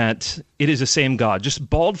said that it is the same God. Just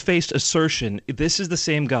bald-faced assertion, this is the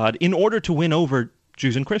same God, in order to win over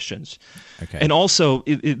Jews and Christians. And also,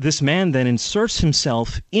 this man then inserts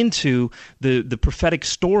himself into the prophetic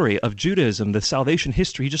story of Judaism, the salvation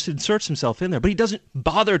history. He just inserts himself in there, but he doesn't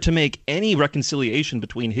bother to make any reconciliation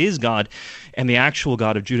between his God and the actual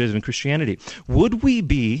God of Judaism and Christianity. Would we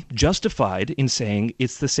be justified in saying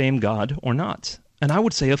it's the same God or not? And I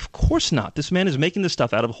would say, of course not. This man is making this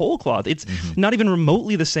stuff out of whole cloth. It's not even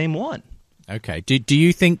remotely the same one. Okay. Do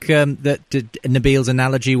you think that Nabeel's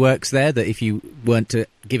analogy works there, that if you weren't to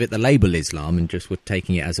give it the label Islam and just were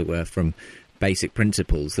taking it, as it were, from basic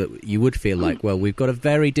principles, that you would feel like, well, we've got a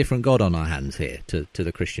very different God on our hands here to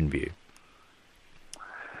the Christian view?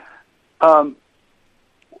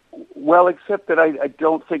 Well, except that I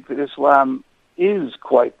don't think that Islam is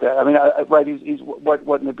quite that. I mean, he's what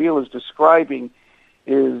Nabeel is describing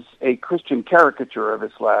is a Christian caricature of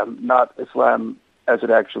Islam, not Islam as it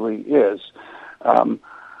actually is.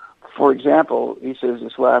 For example, he says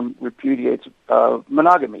Islam repudiates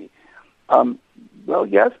monogamy. Well,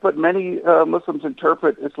 yes, but many Muslims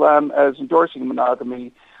interpret Islam as endorsing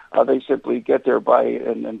monogamy. They simply get there by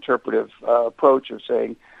an interpretive approach of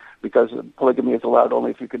saying, because polygamy is allowed only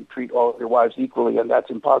if you can treat all of your wives equally, and that's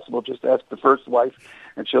impossible. Just ask the first wife,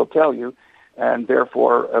 and she'll tell you. And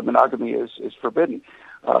therefore, monogamy is forbidden.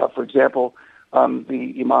 For example,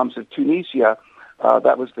 the Imams of Tunisia,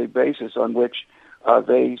 that was the basis on which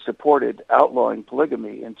they supported outlawing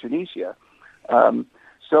polygamy in Tunisia.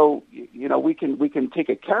 So, we can take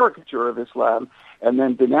a caricature of Islam and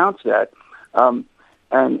then denounce that.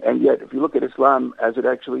 And yet, if you look at Islam as it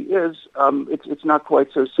actually is, it's not quite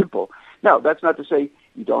so simple. Now, that's not to say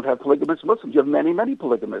you don't have polygamous Muslims. You have many, many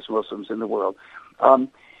polygamous Muslims in the world.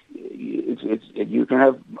 You can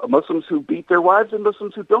have Muslims who beat their wives and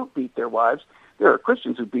Muslims who don't beat their wives. There are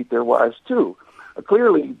Christians who beat their wives too.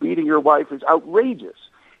 Clearly, beating your wife is outrageous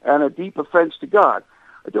and a deep offense to God.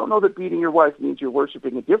 I don't know that beating your wife means you're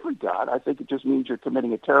worshiping a different God. I think it just means you're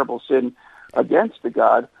committing a terrible sin against the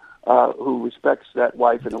God who respects that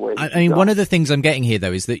wife in a way. I mean, one of the things I'm getting here,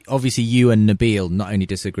 though, is that obviously you and Nabeel not only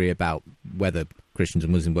disagree about whether Christians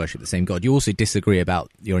and Muslims worship the same God, you also disagree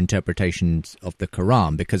about your interpretations of the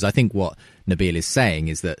Quran, because I think what Nabeel is saying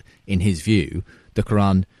is that, in his view, the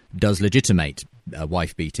Quran does legitimate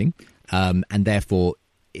wife beating, and therefore,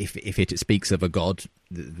 if it speaks of a God,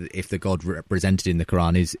 if the God represented in the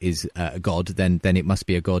Quran is a God, then it must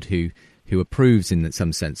be a God who approves in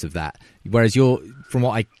some sense of that. Whereas from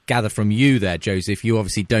what I gather from you there, Joseph, you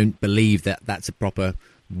obviously don't believe that that's a proper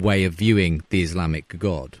way of viewing the Islamic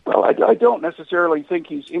God. Well, I don't necessarily think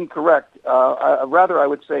he's incorrect. Rather, I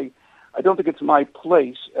would say I don't think it's my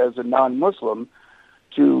place as a non-Muslim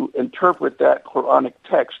to interpret that Quranic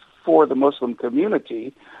text for the Muslim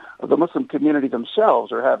community. The Muslim community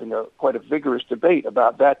themselves are having quite a vigorous debate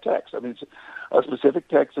about that text. I mean, it's a specific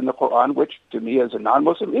text in the Quran, which to me as a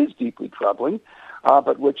non-Muslim is deeply troubling,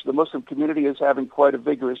 but which the Muslim community is having quite a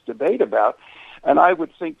vigorous debate about. And I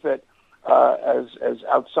would think that as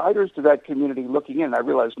outsiders to that community looking in, I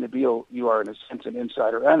realize, Nabeel, you are in a sense an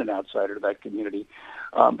insider and an outsider to that community,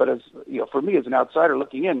 but as for me as an outsider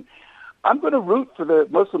looking in, I'm going to root for the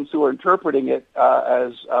Muslims who are interpreting it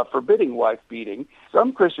as forbidding wife beating.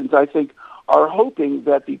 Some Christians, I think, are hoping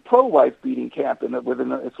that the pro-wife beating camp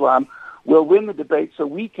within Islam will win the debate so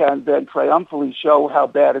we can then triumphantly show how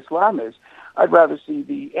bad Islam is. I'd rather see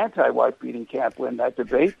the anti-wife beating camp win that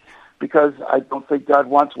debate because I don't think God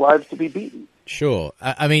wants wives to be beaten. Sure.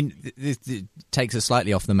 I mean, this takes us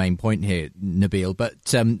slightly off the main point here, Nabeel, but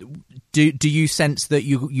do you sense that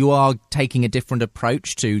you are taking a different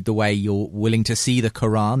approach to the way you're willing to see the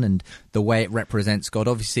Quran and the way it represents God?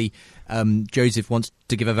 Obviously, Joseph wants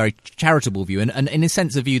to give a very charitable view, and in a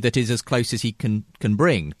sense a view that is as close as he can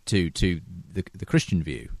bring to the Christian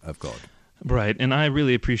view of God. Right, and I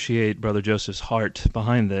really appreciate Brother Joseph's heart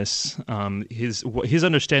behind this. His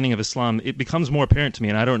understanding of Islam, it becomes more apparent to me,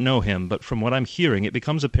 and I don't know him, but from what I'm hearing, it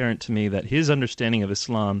becomes apparent to me that his understanding of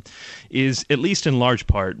Islam is, at least in large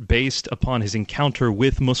part, based upon his encounter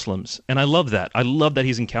with Muslims. And I love that. I love that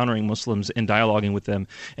he's encountering Muslims and dialoguing with them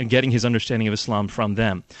and getting his understanding of Islam from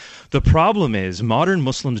them. The problem is modern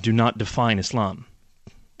Muslims do not define Islam.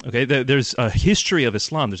 Okay, there's a history of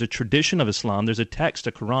Islam, there's a tradition of Islam, there's a text,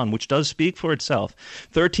 a Quran, which does speak for itself.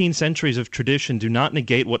 13 centuries of tradition do not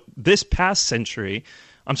negate what this past century,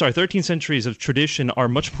 13 centuries of tradition are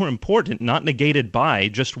much more important, not negated by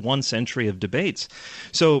just 1 century of debates.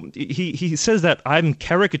 So he says that I'm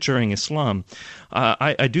caricaturing Islam.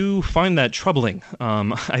 I do find that troubling.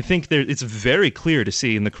 I think it's very clear to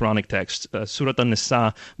see in the Quranic text, Surah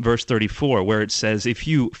An-Nisa, verse 34, where it says, if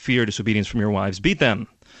you fear disobedience from your wives, beat them.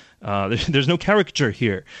 There's no caricature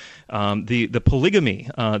here. The polygamy,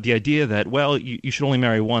 the idea that, well, you should only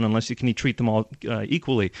marry one unless you can treat them all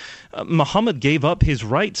equally. Muhammad gave up his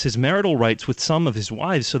rights, his marital rights with some of his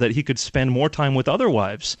wives so that he could spend more time with other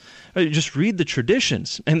wives. Just read the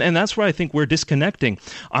traditions. And that's where I think we're disconnecting.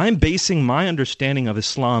 I'm basing my understanding of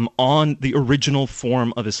Islam on the original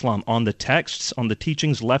form of Islam, on the texts, on the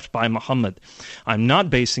teachings left by Muhammad. I'm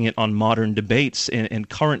not basing it on modern debates and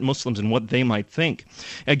current Muslims and what they might think.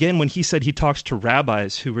 Again, when he said he talks to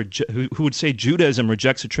rabbis who would say Judaism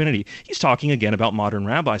rejects the Trinity, he's talking again about modern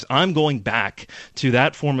rabbis. I'm going back to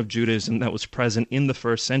that form of Judaism that was present in the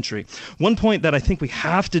first century. One point that I think we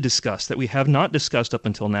have to discuss, that we have not discussed up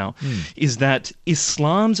until now, is that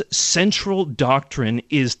Islam's central doctrine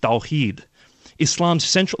is Tawheed.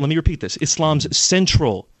 Let me repeat this, Islam's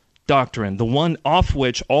central doctrine, the one off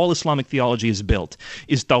which all Islamic theology is built,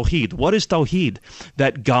 is Tawheed. What is Tawheed?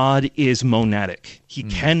 That God is monadic. He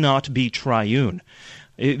cannot be triune.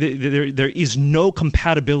 There is no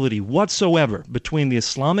compatibility whatsoever between the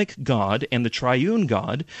Islamic God and the triune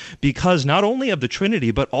God because not only of the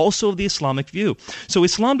Trinity, but also of the Islamic view. So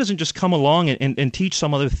Islam doesn't just come along and teach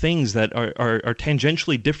some other things that are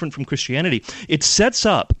tangentially different from Christianity. It sets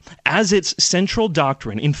up as its central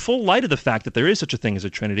doctrine, in full light of the fact that there is such a thing as a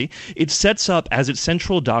Trinity, it sets up as its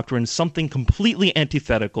central doctrine something completely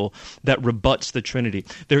antithetical that rebuts the Trinity.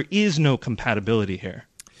 There is no compatibility here.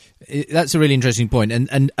 That's a really interesting point.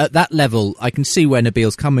 And at that level, I can see where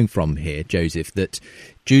Nabeel's coming from here, Joseph, that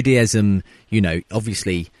Judaism,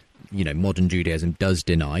 obviously, modern Judaism does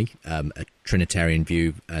deny a Trinitarian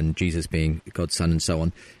view and Jesus being God's son and so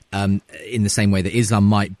on, in the same way that Islam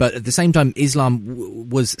might. But at the same time,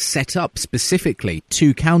 Islam was set up specifically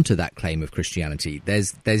to counter that claim of Christianity.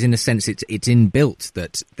 There's in a sense, it's inbuilt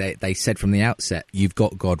that they said from the outset, you've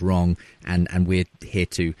got God wrong, and we're here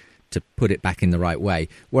to put it back in the right way.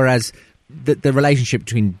 Whereas the relationship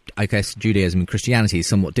between, I guess, Judaism and Christianity is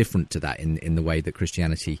somewhat different to that in the way that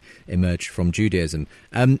Christianity emerged from Judaism.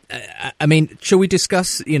 I mean, shall we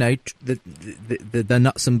discuss, the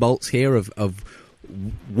nuts and bolts here of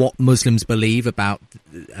what Muslims believe about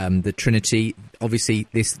the Trinity? Obviously,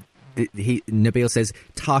 Nabeel says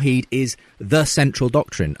Tawheed is the central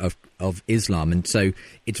doctrine of Islam, and so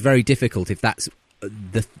it's very difficult if that's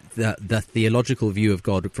the theological view of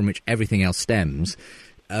God from which everything else stems,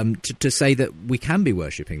 to say that we can be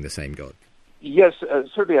worshipping the same God. Yes,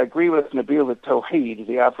 certainly I agree with Nabeel that Tawheed,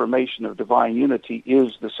 the affirmation of divine unity,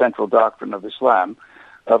 is the central doctrine of Islam.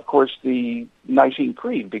 Of course, the Nicene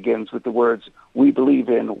Creed begins with the words, we believe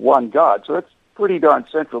in one God. So that's pretty darn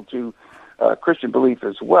central to Christian belief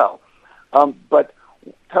as well. But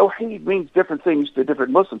Tawheed means different things to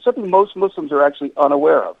different Muslims, something most Muslims are actually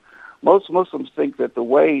unaware of. Most Muslims think that the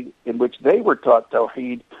way in which they were taught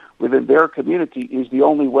Tawheed within their community is the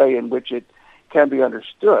only way in which it can be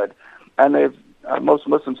understood. And most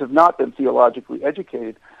Muslims have not been theologically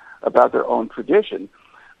educated about their own tradition.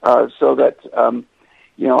 So that,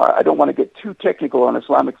 I don't want to get too technical on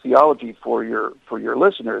Islamic theology for your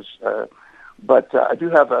listeners, but I do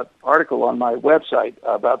have an article on my website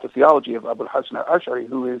about the theology of Abu al-Hasan al-Ash'ari,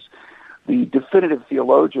 who is the definitive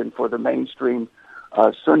theologian for the mainstream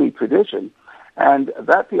Sunni tradition. And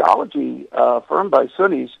that theology, affirmed by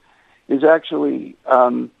Sunnis, is actually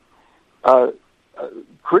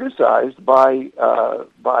criticized by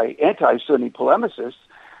anti-Sunni polemicists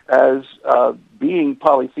as being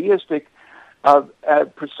polytheistic,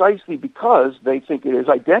 precisely because they think it is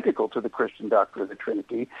identical to the Christian doctrine of the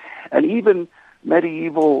Trinity. And even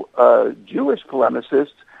medieval Jewish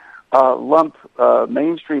polemicists lump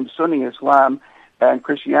mainstream Sunni Islam and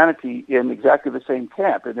Christianity in exactly the same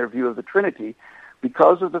camp in their view of the Trinity,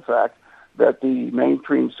 because of the fact that the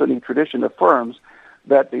mainstream Sunni tradition affirms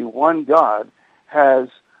that the one God has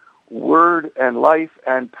word and life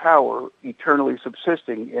and power eternally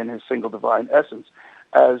subsisting in his single divine essence,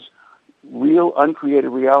 as real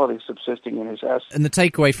uncreated reality subsisting in his essence. And the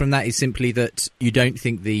takeaway from that is simply that you don't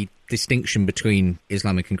think the distinction between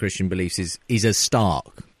Islamic and Christian beliefs is as stark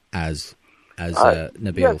as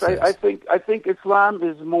Nabeel says. I think Islam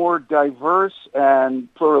is more diverse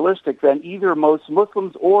and pluralistic than either most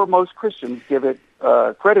Muslims or most Christians give it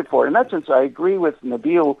credit for. In that sense, I agree with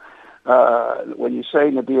Nabeel when you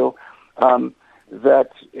say, Nabeel,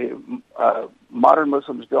 that modern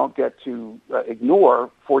Muslims don't get to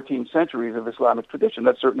ignore 14 centuries of Islamic tradition.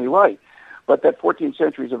 That's certainly right. But that 14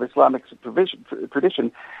 centuries of Islamic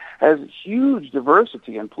tradition has huge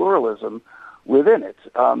diversity and pluralism within it,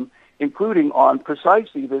 including on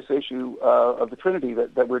precisely this issue of the Trinity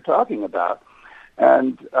that we're talking about.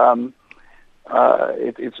 And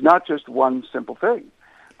it's not just one simple thing.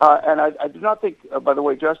 And I do not think, by the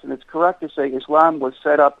way, Justin, it's correct to say Islam was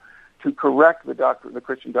set up to correct the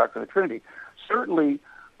Christian doctrine of the Trinity. Certainly,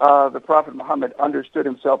 the Prophet Muhammad understood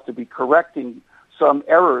himself to be correcting some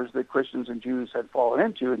errors that Christians and Jews had fallen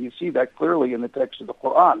into, and you see that clearly in the text of the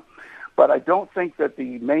Quran. But I don't think that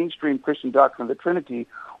the mainstream Christian doctrine of the Trinity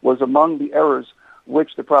was among the errors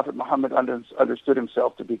which the Prophet Muhammad understood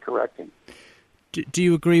himself to be correcting. Do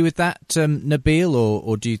you agree with that, Nabeel,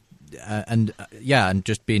 or do you? And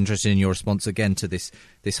just be interested in your response again to this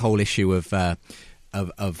whole issue of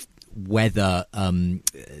whether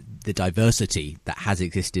the diversity that has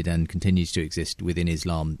existed and continues to exist within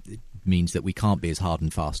Islam means that we can't be as hard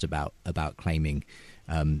and fast about claiming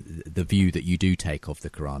the view that you do take of the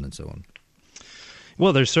Quran and so on.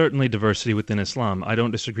 Well, there's certainly diversity within Islam. I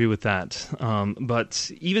don't disagree with that. But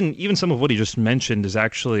even some of what he just mentioned is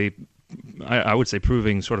actually, I would say,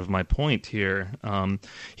 proving sort of my point here.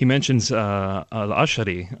 He mentions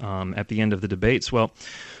al-Ash'ari at the end of the debates. Well,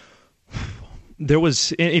 there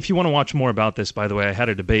was, if you want to watch more about this, by the way, I had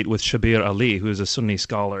a debate with Shabir Ali, who is a Sunni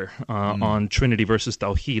scholar, on Trinity versus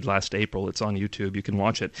Tawheed last April. It's on YouTube. You can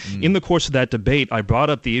watch it. In the course of that debate, I brought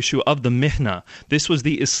up the issue of the Mihna. This was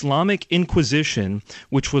the Islamic Inquisition,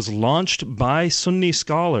 which was launched by Sunni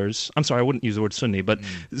scholars. I'm sorry, I wouldn't use the word Sunni, but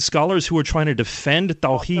scholars who were trying to defend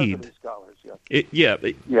Tawheed.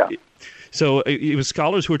 So it was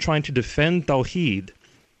scholars who were trying to defend Tawheed.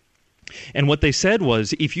 And what they said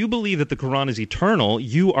was, if you believe that the Quran is eternal,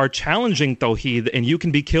 you are challenging Tawheed and you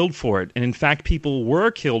can be killed for it. And in fact, people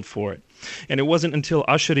were killed for it. And it wasn't until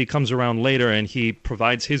Ash'ari comes around later and he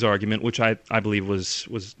provides his argument, which I believe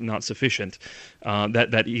was not sufficient,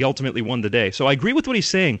 that he ultimately won the day. So I agree with what he's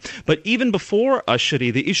saying. But even before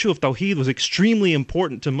Ash'ari, the issue of Tawheed was extremely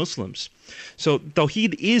important to Muslims. So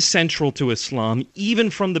Tawheed is central to Islam,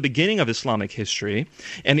 even from the beginning of Islamic history,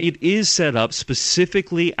 and it is set up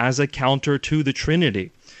specifically as a counter to the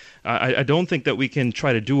Trinity. I don't think that we can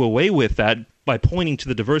try to do away with that by pointing to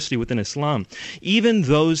the diversity within Islam. Even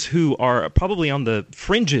those who are probably on the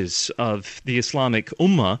fringes of the Islamic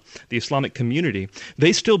ummah, the Islamic community,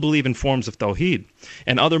 they still believe in forms of Tawheed.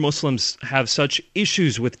 And other Muslims have such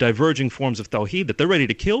issues with diverging forms of Tawheed that they're ready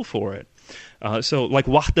to kill for it. So like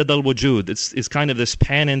Wahdat al-Wujud, it's kind of this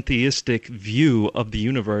panentheistic view of the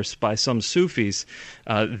universe by some Sufis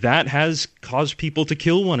that has caused people to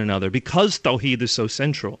kill one another because Tawheed is so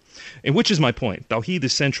central. And which is my point. Tawheed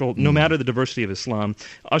is central no matter the diversity of Islam.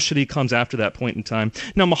 Ash'ari comes after that point in time.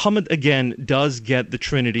 Now Muhammad, again, does get the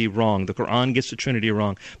Trinity wrong. The Quran gets the Trinity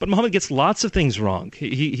wrong. But Muhammad gets lots of things wrong.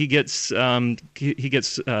 He gets Aaron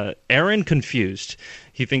confused.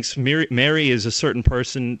 He thinks Mary is a certain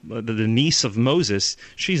person, the niece of of Moses,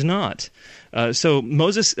 she's not. So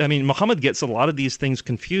Muhammad gets a lot of these things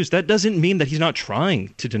confused. That doesn't mean that he's not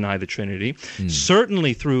trying to deny the Trinity.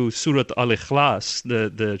 Certainly through Surat Al-Ikhlas,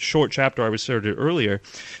 the short chapter I referred to earlier,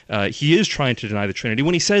 he is trying to deny the Trinity.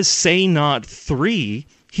 When he says, say not three,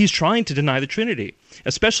 he's trying to deny the Trinity,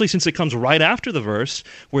 especially since it comes right after the verse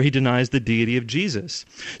where he denies the deity of Jesus.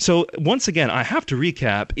 So once again, I have to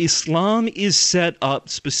recap. Islam is set up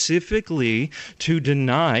specifically to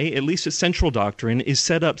deny, at least its central doctrine, is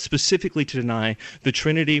set up specifically to deny the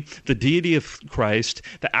Trinity, the deity of Christ.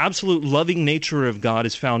 The absolute loving nature of God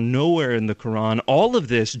is found nowhere in the Quran. All of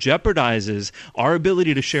this jeopardizes our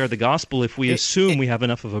ability to share the gospel if we assume we have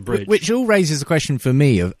enough of a bridge. Which all raises a question for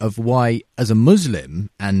me of why, as a Muslim,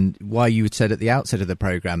 and why you had said at the outset of the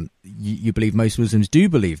program, you believe most Muslims do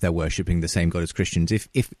believe they're worshipping the same God as Christians.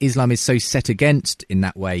 If Islam is so set against, in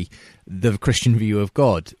that way, the Christian view of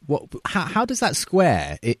God, how does that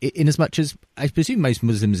square? In as much as I presume most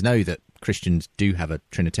Muslims know that Christians do have a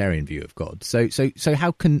Trinitarian view of God. So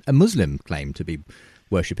how can a Muslim claim to be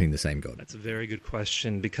worshipping the same God? That's a very good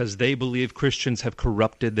question, because they believe Christians have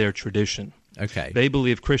corrupted their tradition. Okay. They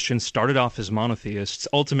believe Christians started off as monotheists,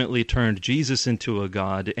 ultimately turned Jesus into a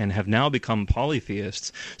god, and have now become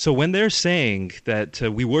polytheists. So when they're saying that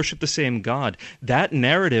we worship the same God, that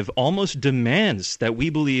narrative almost demands that we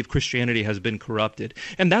believe Christianity has been corrupted.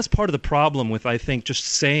 And that's part of the problem with, I think, just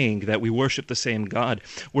saying that we worship the same God.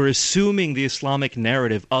 We're assuming the Islamic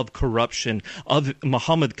narrative of corruption, of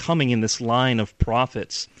Muhammad coming in this line of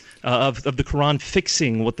prophets, of the Quran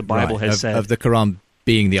fixing what the Bible has said. Of the Quran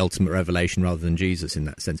being the ultimate revelation rather than Jesus in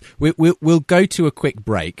that sense. We'll go to a quick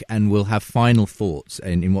break and we'll have final thoughts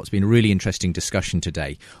in what's been a really interesting discussion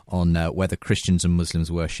today on whether Christians and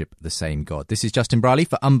Muslims worship the same God. This is Justin Brierley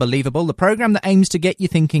for Unbelievable, the programme that aims to get you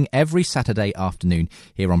thinking every Saturday afternoon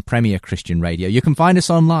here on Premier Christian Radio. You can find us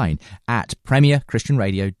online at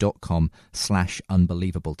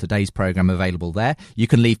premierchristianradio.com/unbelievable. Today's programme available there. You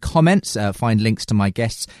can leave comments, find links to my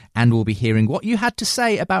guests, and we'll be hearing what you had to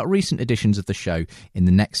say about recent editions of the show in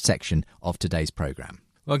the next section of today's programme.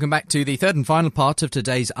 Welcome back to the third and final part of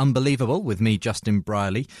today's Unbelievable with me, Justin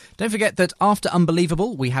Brierley. Don't forget that after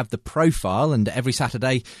Unbelievable, we have The Profile, and every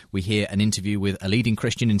Saturday we hear an interview with a leading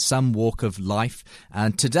Christian in some walk of life.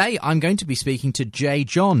 And today I'm going to be speaking to J.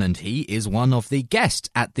 John, and he is one of the guests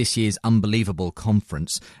at this year's Unbelievable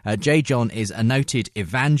conference. J. John is a noted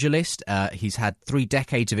evangelist. He's had 3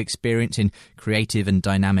 decades of experience in creative and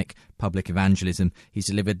dynamic public evangelism. He's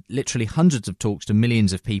delivered literally hundreds of talks to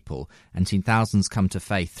millions of people and seen thousands come to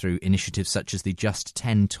faith through initiatives such as the Just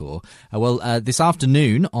 10 tour. This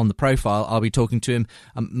afternoon on The Profile, I'll be talking to him,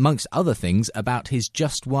 amongst other things, about his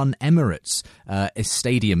Just One Emirates a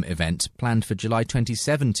stadium event planned for July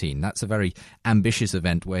 2017. That's a very ambitious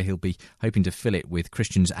event where he'll be hoping to fill it with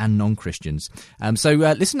Christians and non-Christians. So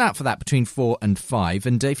listen out for that between 4 and 5.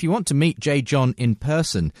 And if you want to meet J. John in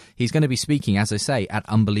person, he's going to be speaking, as I say, at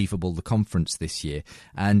Unbelievable, the conference this year.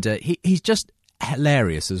 And he's just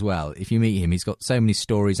hilarious as well. If you meet him, he's got so many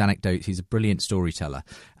stories, anecdotes. He's a brilliant storyteller,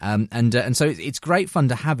 and so it's great fun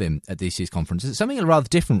to have him at this year's conference. It's something rather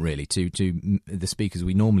different, really, to the speakers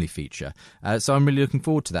we normally feature. So I'm really looking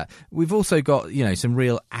forward to that. We've also got some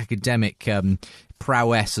real academic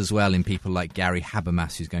prowess as well in people like Gary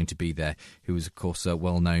Habermas, who's going to be there, who is, of course,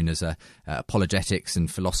 well known as a apologetics and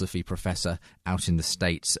philosophy professor out in the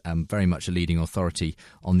States, very much a leading authority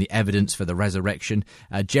on the evidence for the resurrection.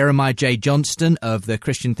 Jeremiah J. Johnston of the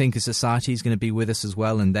Christian Thinkers Society is going to be with us as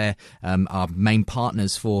well, and they're our main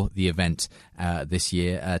partners for the event this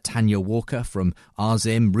year. Tanya Walker from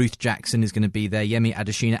Arzim, Ruth Jackson is going to be there, Yemi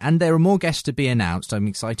Adeshina, and there are more guests to be announced. I'm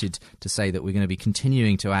excited to say that we're going to be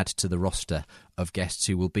continuing to add to the roster of guests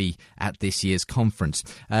who will be at this year's conference.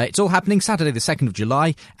 It's all happening Saturday the 2nd of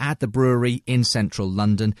July at the Brewery in central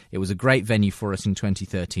London. It was a great venue for us in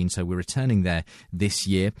 2013, so we're returning there this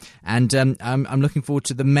year. And I'm looking forward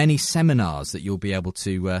to the many seminars that you'll be able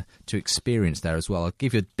to experience there as well. I'll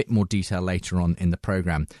give you a bit more detail later on in the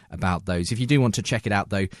programme about those. If you do want to check it out,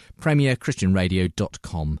 though,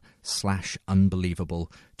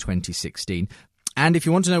 premierchristianradio.com/unbelievable 2016. And if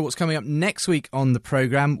you want to know what's coming up next week on the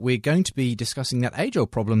programme, we're going to be discussing that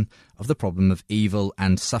age-old problem of evil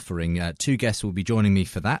and suffering. 2 guests will be joining me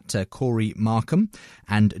for that, Corey Markham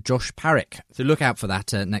and Josh Parrick. So look out for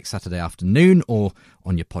that next Saturday afternoon or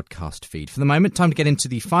on your podcast feed. For the moment, time to get into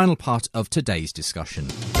the final part of today's discussion.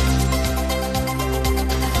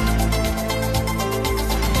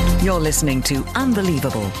 You're listening to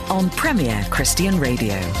Unbelievable on Premier Christian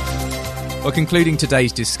Radio. Well, concluding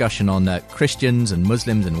today's discussion on Christians and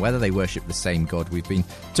Muslims and whether they worship the same God, we've been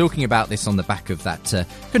talking about this on the back of that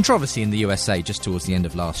controversy in the USA just towards the end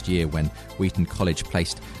of last year when Wheaton College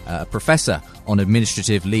placed a professor on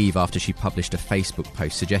administrative leave after she published a Facebook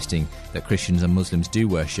post suggesting that Christians and Muslims do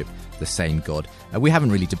worship the same God. We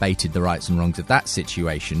haven't really debated the rights and wrongs of that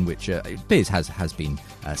situation, which it appears has been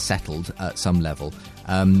settled at some level.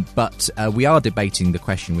 But we are debating the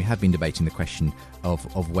question, we have been debating the question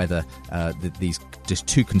of whether these just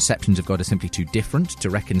two conceptions of God are simply too different to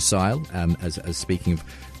reconcile, as speaking of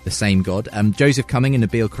the same God. Joseph Cumming and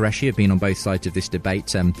Nabeel Qureshi have been on both sides of this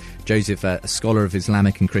debate. Joseph, a scholar of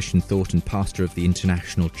Islamic and Christian thought and pastor of the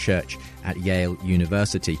International Church at Yale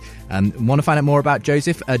University. Want to find out more about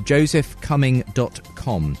Joseph? josephcumming.com,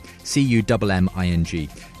 CUMMING.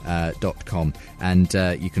 .com, and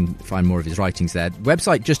you can find more of his writings there.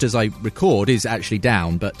 Website, just as I record, is actually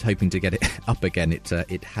down, but hoping to get it up again.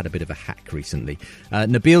 It had a bit of a hack recently.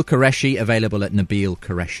 Nabeel Qureshi, available at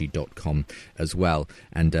nabeelqureshi.com as well,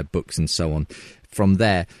 and books and so on from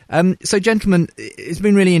there. So, gentlemen, it's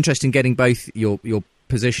been really interesting getting both your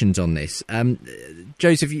positions on this.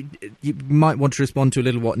 Joseph, you might want to respond to a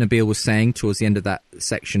little what Nabeel was saying towards the end of that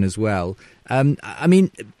section as well. I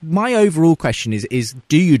mean, my overall question is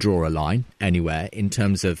do you draw a line anywhere in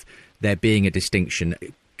terms of there being a distinction?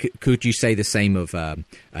 Could you say the same of a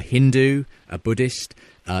Hindu, a Buddhist,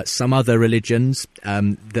 some other religions,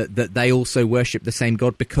 that they also worship the same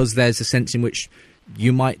God, because there's a sense in which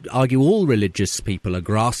you might argue all religious people are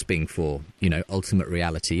grasping for, ultimate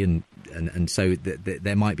reality, and so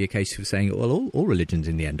there might be a case of saying, well, all religions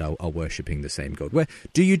in the end are worshipping the same God. Where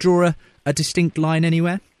do you draw a distinct line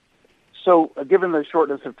anywhere? So, given the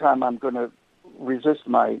shortness of time, I'm going to resist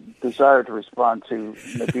my desire to respond to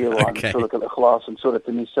Nabeel on Surat al-Ikhlas and Surat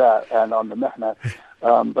al-Nisa and on the Mehna.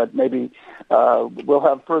 But maybe we'll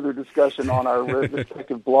have further discussion on our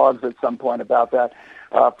respective blogs at some point about that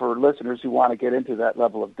for listeners who want to get into that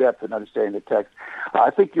level of depth and understanding the text.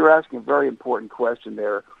 I think you're asking a very important question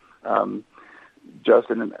there,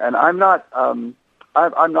 Justin, and I'm not a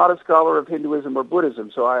scholar of Hinduism or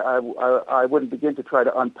Buddhism, so I wouldn't begin to try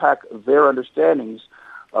to unpack their understandings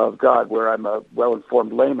of God, where I'm a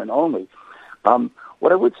well-informed layman only.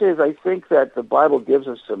 What I would say is I think that the Bible gives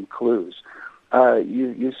us some clues.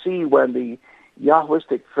 You see when the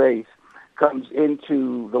Yahwistic faith comes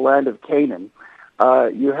into the land of Canaan,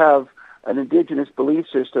 you have an indigenous belief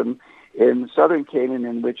system in southern Canaan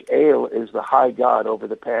in which El is the high god over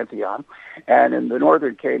the pantheon, and in the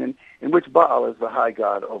northern Canaan in which Baal is the high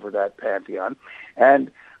god over that pantheon.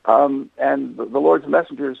 And the Lord's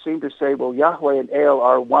messengers seem to say, well, Yahweh and El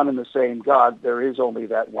are one and the same God. There is only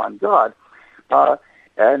that one God.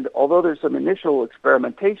 And although there's some initial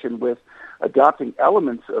experimentation with adopting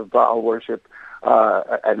elements of Baal worship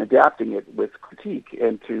and adapting it with critique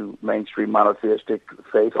into mainstream monotheistic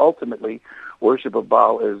faith, ultimately worship of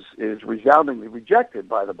Baal is resoundingly rejected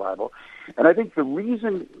by the Bible. And I think the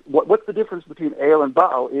reason, what's the difference between El and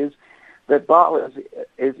Baal is that Baal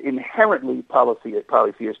is inherently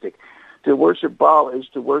polytheistic. To worship Baal is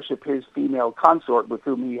to worship his female consort with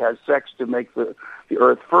whom he has sex to make the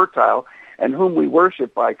earth fertile, and whom we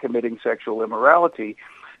worship by committing sexual immorality.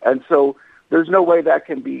 And so there's no way that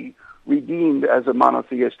can be redeemed as a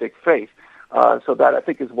monotheistic faith. So that, I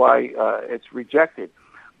think, is why it's rejected.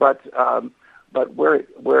 But where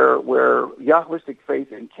Yahwistic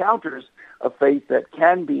faith encounters a faith that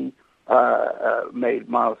can be made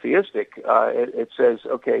monotheistic, it says,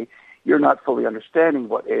 okay, you're not fully understanding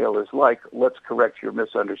what El is like. Let's correct your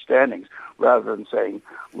misunderstandings, rather than saying,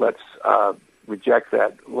 let's reject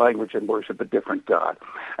that language and worship a different God.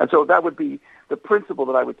 And so that would be the principle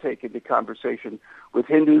that I would take into conversation with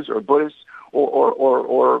Hindus or Buddhists,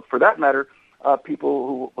 or for that matter,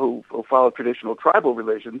 people who follow traditional tribal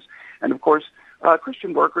religions. And of course,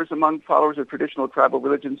 Christian workers among followers of traditional tribal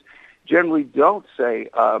religions generally don't say,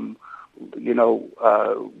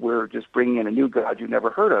 we're just bringing in a new God you never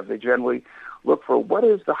heard of. They generally look for what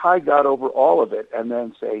is the high God over all of it, and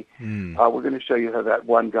then say, we're going to show you how that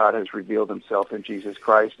one God has revealed himself in Jesus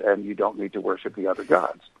Christ, and you don't need to worship the other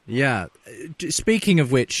gods. Yeah. Speaking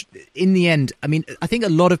of which, in the end, I mean, I think a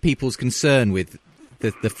lot of people's concern with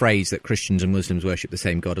the phrase that Christians and Muslims worship the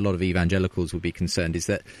same God, a lot of evangelicals would be concerned, is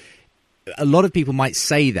that a lot of people might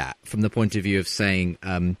say that from the point of view of saying,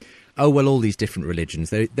 all these different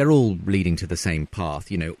religions, they're all leading to the same path.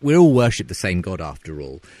 We all worship the same God after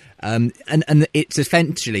all. And it's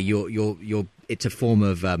essentially it's a form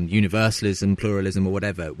of universalism, pluralism, or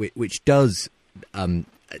whatever, which does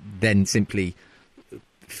then simply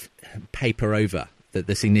paper over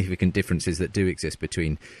the significant differences that do exist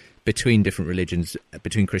between between different religions,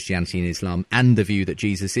 between Christianity and Islam, and the view that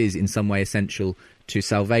Jesus is in some way essential to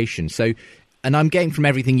salvation. So, and I'm getting from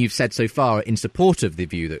everything you've said so far in support of the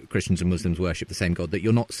view that Christians and Muslims worship the same God, that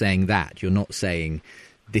you're not saying that. You're not saying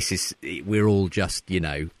we're all just,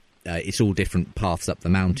 it's all different paths up the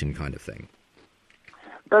mountain kind of thing.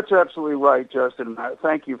 That's absolutely right, Justin.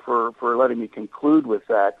 Thank you for letting me conclude with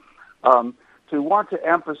that. To want to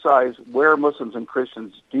emphasize where Muslims and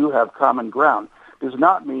Christians do have common ground does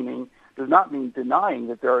not mean denying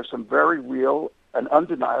that there are some very real and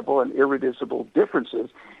undeniable and irreducible differences,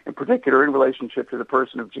 in particular in relationship to the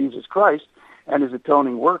person of Jesus Christ and his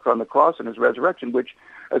atoning work on the cross and his resurrection, which,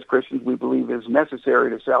 as Christians, we believe is necessary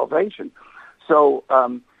to salvation. So,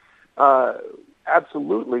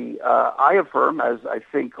 absolutely, I affirm, as I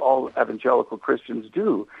think all evangelical Christians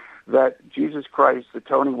do, that Jesus Christ's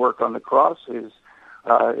atoning work on the cross and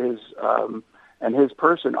his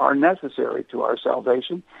person are necessary to our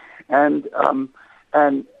salvation, and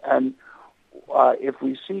if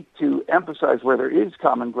we seek to emphasize where there is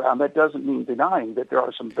common ground, that doesn't mean denying that there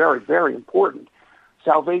are some very, very important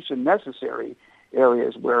salvation necessary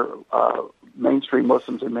areas where mainstream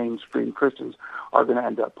Muslims and mainstream Christians are going to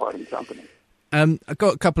end up parting company. I've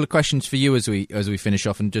got a couple of questions for you as we finish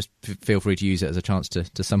off, and just feel free to use it as a chance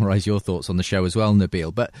to summarise your thoughts on the show as well,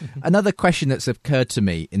 Nabeel. But another question that's occurred to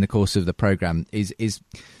me in the course of the programme is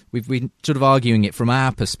we've been sort of arguing it from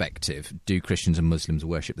our perspective. Do Christians and Muslims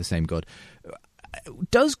worship the same God?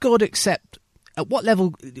 Does God accept? At what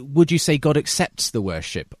level would you say God accepts the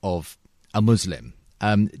worship of a Muslim?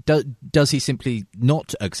 Does he simply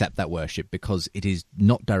not accept that worship because it is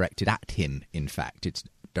not directed at him? In fact, it's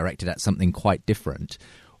directed at something quite different?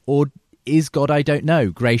 Or is God, I don't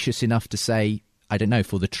know, gracious enough to say, I don't know,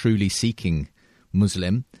 for the truly seeking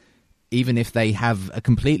Muslim, even if they have a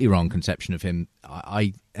completely wrong conception of him,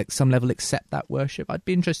 I at some level accept that worship? I'd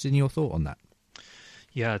be interested in your thought on that.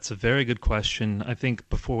 Yeah, it's a very good question. I think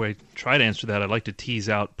before I try to answer that, I'd like to tease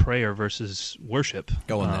out prayer versus worship.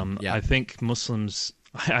 Go on then. Yeah. I think Muslims...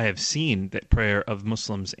 I have seen that prayer of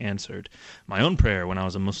Muslims answered. My own prayer when I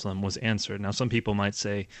was a Muslim was answered. Now, some people might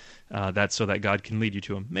say that's so that God can lead you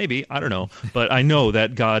to him. Maybe, I don't know. But I know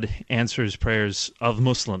that God answers prayers of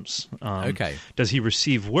Muslims. Okay. Does he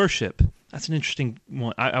receive worship? That's an interesting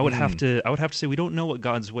one. I would have to say we don't know what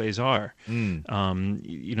God's ways are.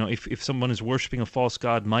 If someone is worshiping a false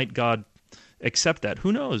god, might God accept that?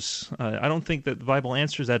 Who knows? I don't think that the Bible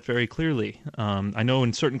answers that very clearly. I know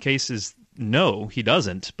in certain cases, no, he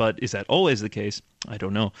doesn't. But is that always the case? I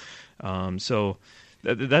don't know. So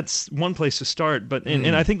that's one place to start. But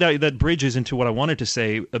and I think that bridges into what I wanted to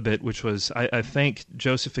say a bit, which was I thank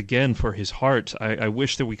Joseph again for his heart. I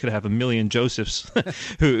wish that we could have a million Josephs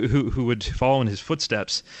who would follow in his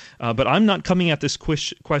footsteps. But I'm not coming at this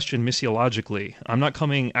question missiologically. I'm not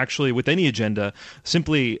coming actually with any agenda,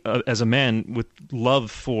 simply as a man with love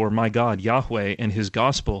for my God, Yahweh, and his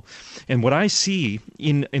gospel. And what I see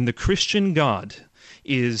in the Christian God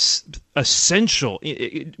is essential,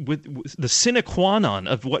 with the sine qua non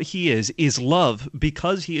of what he is love,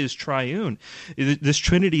 because he is triune. This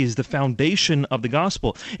Trinity is the foundation of the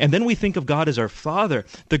gospel. And then we think of God as our Father.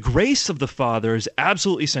 The grace of the Father is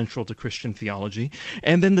absolutely central to Christian theology.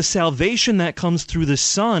 And then the salvation that comes through the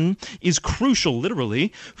Son is crucial,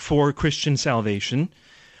 literally, for Christian salvation.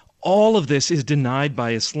 All of this is denied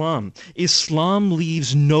by Islam. Islam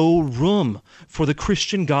leaves no room for the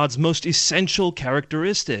Christian God's most essential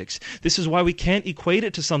characteristics. This is why we can't equate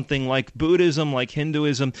it to something like Buddhism, like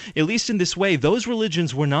Hinduism. At least in this way, those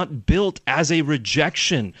religions were not built as a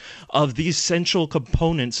rejection of the essential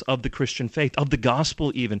components of the Christian faith, of the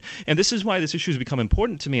gospel even. And this is why this issue has become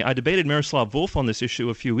important to me. I debated Miroslav Volf on this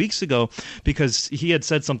issue a few weeks ago because he had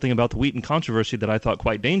said something about the Wheaton controversy that I thought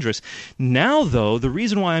quite dangerous. Now, though, the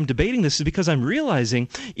reason why I'm debating this is because I'm realizing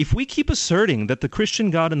if we keep asserting that the Christian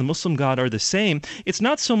God and the Muslim God are the same, it's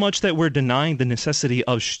not so much that we're denying the necessity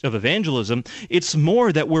of evangelism. It's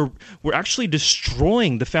more that we're actually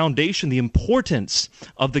destroying the foundation, the importance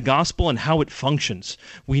of the gospel and how it functions.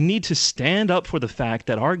 We need to stand up for the fact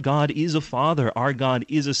that our God is a Father, our God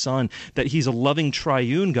is a Son, that he's a loving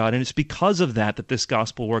triune God, and it's because of that this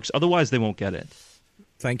gospel works. Otherwise, they won't get it.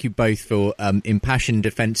 Thank you both for impassioned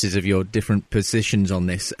defences of your different positions on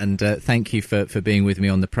this, and thank you for being with me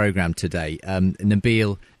on the programme today.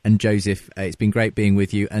 Nabeel and Joseph, it's been great being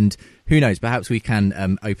with you, and who knows, perhaps we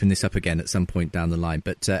can open this up again at some point down the line.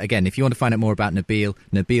 But again, if you want to find out more about Nabeel,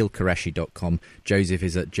 nabeelqureshi.com. Joseph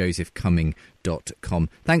is at josephcumming.com.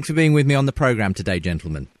 Thanks for being with me on the programme today,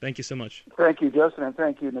 gentlemen. Thank you so much. Thank you, Justin, and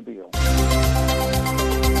thank you, Nabeel.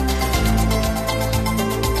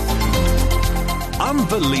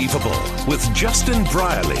 Unbelievable with Justin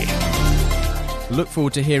Brierley. Look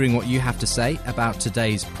forward to hearing what you have to say about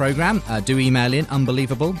today's programme. Do email in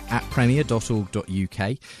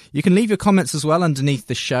unbelievable@premier.org.uk. You can leave your comments as well underneath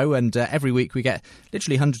the show, and every week we get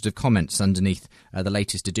literally hundreds of comments underneath the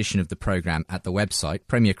latest edition of the programme at the website,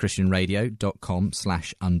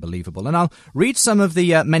 premierchristianradio.com/unbelievable. And I'll read some of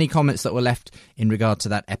the many comments that were left in regard to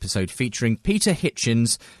that episode featuring Peter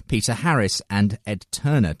Hitchens, Peter Harris and Ed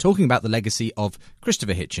Turner, talking about the legacy of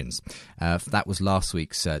Christopher Hitchens. That was last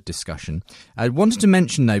week's discussion. I wanted to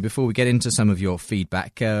mention, though, before we get into some of your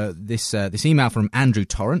feedback, this email from Andrew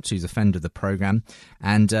Torrance, who's a friend of the programme,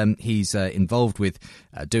 and he's involved with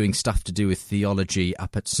doing stuff to do with theology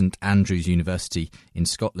up at St Andrews University in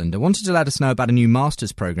Scotland. I wanted to let us know about a new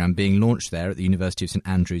master's programme being launched there at the University of St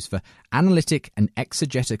Andrews for analytic and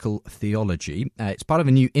exegetical theology. It's part of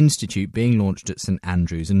a new institute being launched at St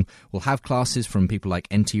Andrews, and will have classes from people like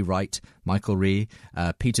N.T. Wright, Michael Ree,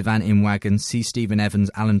 Peter Van Imwagen, C. Stephen Evans,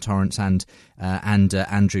 Alan Torrance and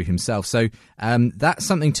Andrew himself. So that's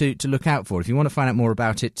something to look out for. If you want to find out more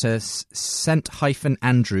about it,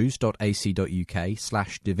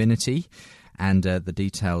 st-andrews.ac.uk/divinity, and the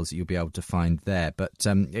details you'll be able to find there. But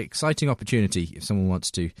exciting opportunity if someone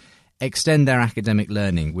wants to extend their academic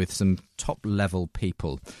learning with some top-level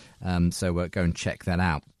people. So go and check that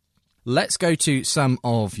out. Let's go to some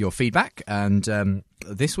of your feedback, and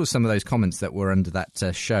this was some of those comments that were under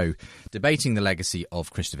that show debating the legacy of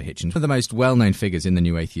Christopher Hitchens, one of the most well-known figures in the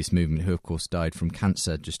New Atheist movement, who of course died from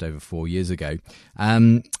cancer just over 4 years ago.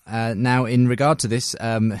 Now, in regard to this,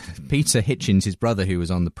 Peter Hitchens, his brother, who was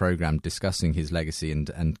on the programme discussing his legacy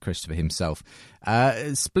and Christopher himself,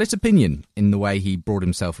 split opinion in the way he brought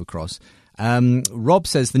himself across. Rob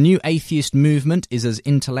says the New Atheist movement is as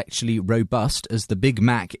intellectually robust as the Big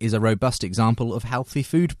Mac is a robust example of healthy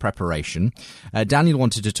food preparation. Daniel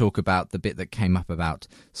wanted to talk about the bit that came up about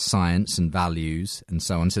science and values and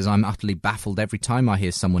so on. Says, I'm utterly baffled every time I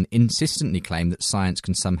hear someone insistently claim that science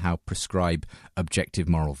can somehow prescribe objective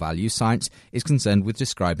moral values. Science is concerned with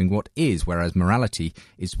describing what is, whereas morality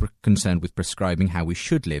is concerned with prescribing how we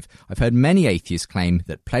should live. I've heard many atheists claim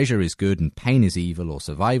that pleasure is good and pain is evil, or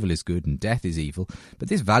survival is good and death is evil, but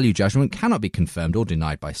this value judgment cannot be confirmed or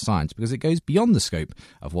denied by science because it goes beyond the scope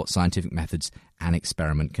of what scientific methods and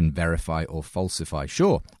experiment can verify or falsify.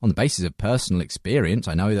 Sure, on the basis of personal experience,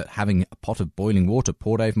 I know that having a pot of boiling water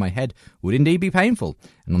poured over my head would indeed be painful,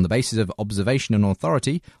 and on the basis of observation and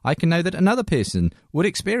authority, I can know that another person would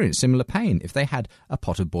experience similar pain if they had a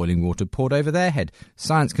pot of boiling water poured over their head.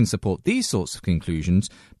 Science can support these sorts of conclusions,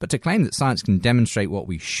 but to claim that science can demonstrate what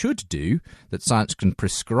we should do, that science can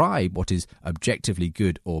prescribe what is objectively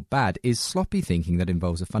good or bad, is sloppy thinking that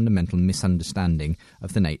involves a fundamental misunderstanding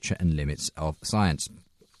of the nature and limits of science.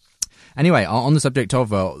 Anyway, on the subject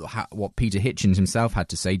of what Peter Hitchens himself had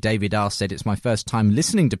to say, David R. said, it's my first time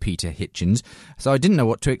listening to Peter Hitchens, so I didn't know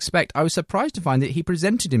what to expect. I was surprised to find that he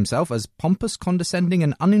presented himself as pompous, condescending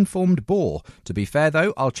and uninformed bore. To be fair,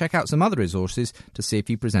 though, I'll check out some other resources to see if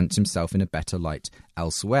he presents himself in a better light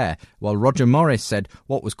elsewhere. While Roger Morris said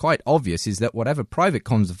what was quite obvious is that whatever private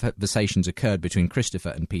conversations occurred between Christopher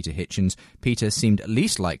and Peter Hitchens, Peter seemed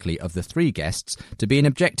least likely of the three guests to be an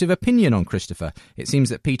objective opinion on Christopher. It seems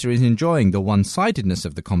that Peter is enjoying the one-sidedness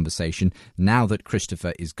of the conversation now that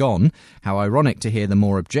Christopher is gone. How ironic to hear the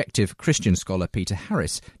more objective Christian scholar Peter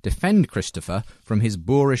Harris defend Christopher from his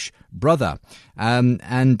boorish brother.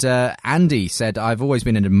 Andy said, I've always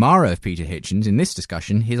been an admirer of Peter Hitchens. In this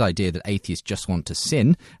discussion, his idea that atheists just want to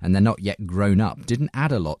sin and they're not yet grown up didn't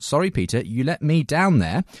add a lot. Sorry, Peter, you let me down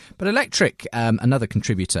there. But Electric, another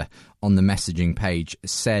contributor on the messaging page,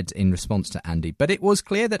 said in response to Andy, but it was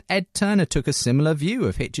clear that Ed Turner took a similar view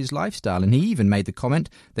of Hitch's lifestyle, and he even made the comment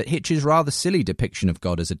that Hitch's rather silly depiction of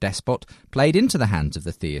God as a despot played into the hands of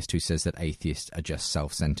the theist who says that atheists are just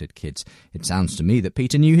self-centered kids. It sounds to me that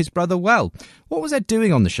Peter knew his brother well. What was Ed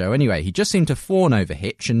doing on the show anyway? He just seemed to fawn over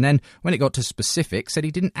Hitch, and then when it got to specifics, said he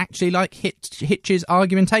didn't actually like Hitch's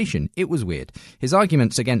argumentation. It was weird. His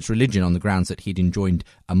arguments against religion on the grounds that he'd enjoyed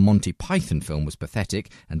a Monty Python film was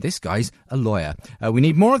pathetic, and this guy's a lawyer. We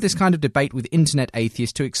need more of this kind of debate with internet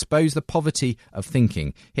atheists to expose the poverty of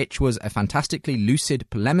thinking. Hitch was a fantastically lucid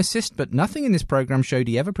polemicist, but nothing in this programme showed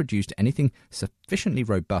he ever produced anything sufficiently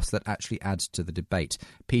robust that actually adds to the debate.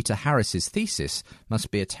 Peter Harris's thesis must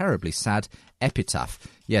be a terribly sad epitaph.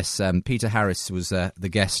 Yes, Peter Harris was the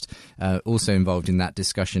guest also involved in that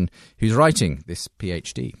discussion, who's writing this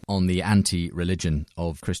PhD on the anti-religion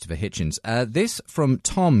of Christopher Hitchens. This from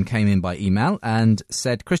Tom came in by email and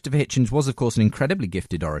said, Christopher Hitchens was, of course, an incredibly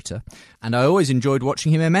gifted orator, and I always enjoyed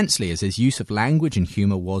watching him immensely as his use of language and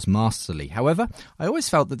humour was masterly. However, I always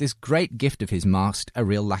felt that this great gift of his masked a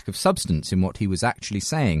real lack of substance in what he was actually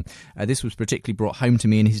saying. This was particularly brought home to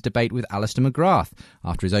me in his debate with Alistair McGrath.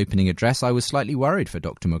 After his opening address, I was slightly worried for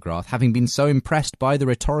Dr. McGrath, having been so impressed by the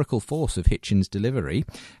rhetorical force of Hitchens' delivery.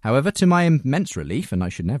 However, to my immense relief, and I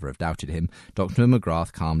should never have doubted him, Dr.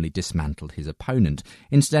 McGrath calmly dismantled his opponent.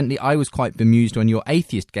 Incidentally, I was quite bemused when your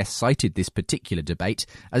atheist guest cited this particular debate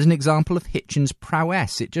as an example of Hitchens'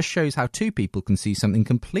 prowess. It just shows how two people can see something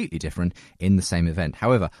completely different in the same event.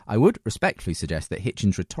 However, I would respectfully suggest that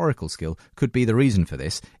Hitchens' rhetorical skill could be the reason for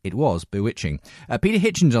this. It was bewitching. Peter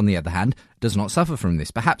Hitchens, on the other hand, does not suffer from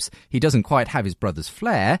this. Perhaps he doesn't quite have his brother's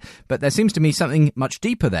flair, but there seems to me something much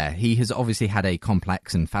deeper there. He has obviously had a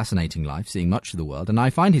complex and fascinating life, seeing much of the world, and I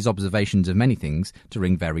find his observations of many things to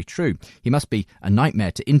ring very true. He must be a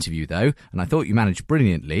nightmare to interview, though, and I thought you managed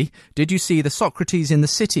brilliantly. Did you see the Socrates in the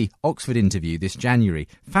City Oxford interview this January?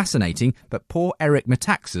 Fascinating, but poor Eric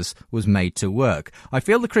Metaxas was made to work. I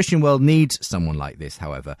feel the Christian world needs someone like this,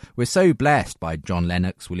 however. We're so blessed by John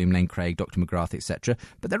Lennox, William Lane Craig, Dr. McGrath, etc.,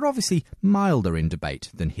 but they're obviously milder in debate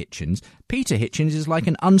than Hitchens. Peter Hitchens is like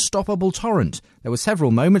an unstoppable torrent. There were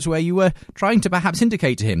several moments where you were trying to perhaps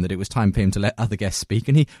indicate to him that it was time for him to let other guests speak,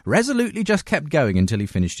 and he resolutely just kept going until he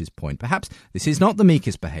finished his point. Perhaps this is not the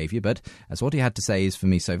meekest behaviour, but as what he had to say is for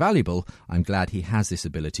me so valuable, I'm glad he has this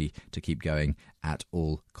ability to keep going at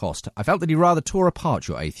all cost. I felt that he rather tore apart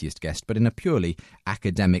your atheist guest, but in a purely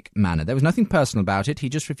academic manner. There was nothing personal about it. He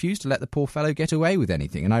just refused to let the poor fellow get away with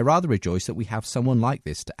anything, and I rather rejoice that we have someone like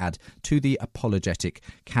this to add to the apologetic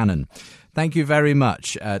canon. Thank you very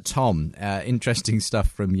much, Tom. Interesting stuff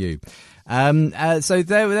from you. So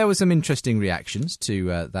there were some interesting reactions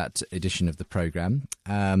to that edition of the programme,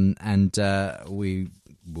 and we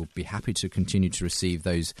will be happy to continue to receive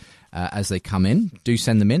those as they come in. Do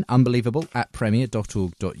send them in,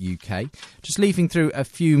 unbelievable@premier.org.uk. Just leafing through a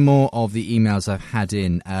few more of the emails I've had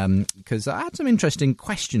in, because I had some interesting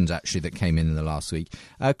questions actually that came in the last week.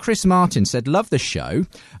 Chris Martin said, love the show.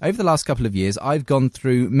 Over the last couple of years, I've gone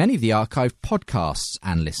through many of the archived podcasts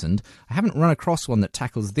and listened. I haven't run across one that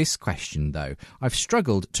tackles this question, though. I've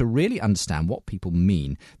struggled to really understand what people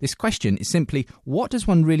mean. This question is simply, what does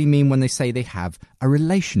one really mean when they say they have a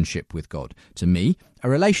relationship with God? To me, a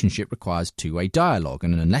relationship requires two-way dialogue,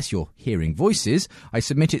 and unless you're hearing voices, I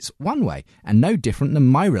submit it's one way, and no different than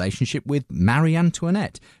my relationship with Marie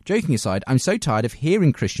Antoinette. Joking aside, I'm so tired of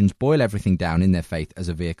hearing Christians boil everything down in their faith as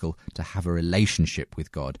a vehicle to have a relationship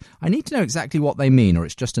with God. I need to know exactly what they mean, or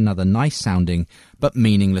it's just another nice-sounding but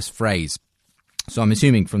meaningless phrase. So I'm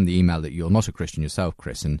assuming from the email that you're not a Christian yourself,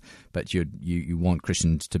 Chris, but you want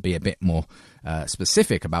Christians to be a bit more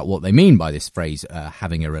specific about what they mean by this phrase,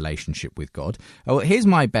 having a relationship with God. Well, here's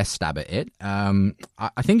my best stab at it. I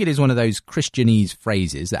think it is one of those Christianese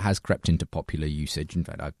phrases that has crept into popular usage. In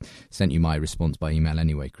fact, I sent you my response by email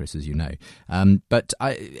anyway, Chris, as you know. But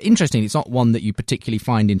interestingly, it's not one that you particularly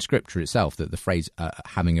find in Scripture itself, that the phrase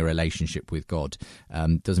having a relationship with God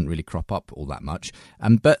doesn't really crop up all that much.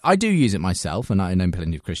 But I do use it myself, and I know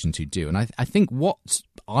plenty of Christians who do. And I think what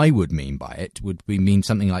I would mean by it would mean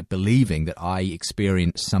something like believing that I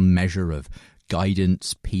experience some measure of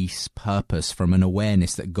guidance, peace, purpose from an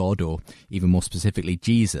awareness that God, or even more specifically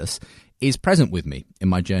Jesus, is present with me in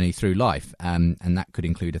my journey through life. And that could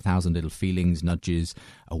include 1,000 little feelings, nudges,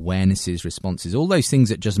 awarenesses, responses, all those things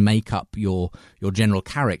that just make up your general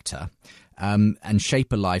character. And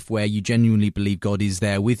shape a life where you genuinely believe God is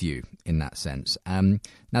there with you in that sense.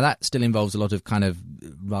 Now, that still involves a lot of kind of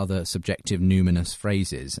rather subjective, numinous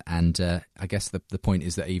phrases. And I guess the point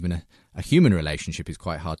is that even a human relationship is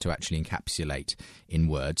quite hard to actually encapsulate in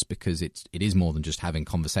words, because it is more than just having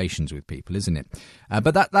conversations with people, isn't it?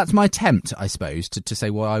 But that's my attempt, I suppose, to say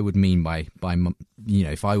what I would mean by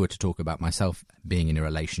if I were to talk about myself being in a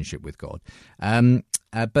relationship with God.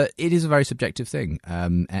 But it is a very subjective thing,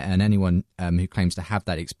 and anyone who claims to have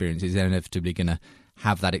that experience is inevitably going to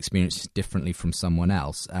have that experience differently from someone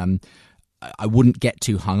else. I wouldn't get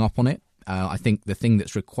too hung up on it. I think the thing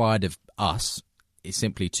that's required of us is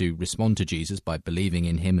simply to respond to Jesus by believing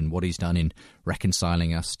in him and what he's done in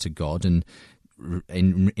reconciling us to God, and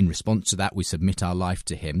in response to that, we submit our life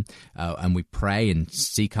to him, and we pray and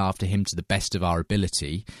seek after him to the best of our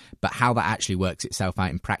ability. But how that actually works itself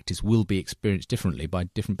out in practice will be experienced differently by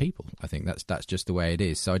different people. I think that's just the way it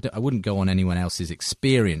is. So I wouldn't go on anyone else's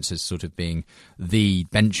experience as sort of being the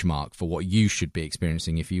benchmark for what you should be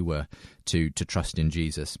experiencing if you were to trust in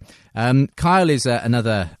Jesus. Kyle is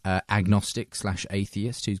another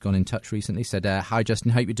agnostic/atheist who's gone in touch recently. Said, "Hi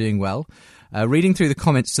Justin, hope you're doing well. Reading through the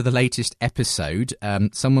comments to the latest episode,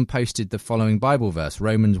 someone posted the following Bible verse,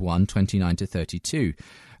 Romans 1:29-32.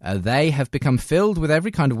 They have become filled with every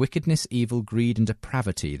kind of wickedness, evil, greed, and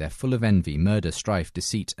depravity. They're full of envy, murder, strife,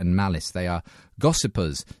 deceit, and malice. They are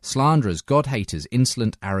gossipers, slanderers, God-haters,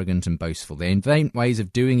 insolent, arrogant, and boastful. They invent ways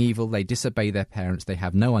of doing evil. They disobey their parents. They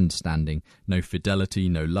have no understanding, no fidelity,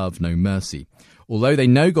 no love, no mercy. Although they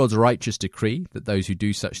know God's righteous decree that those who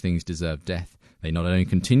do such things deserve death, they not only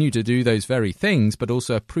continue to do those very things, but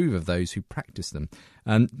also approve of those who practice them."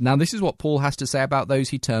 Now, this is what Paul has to say about those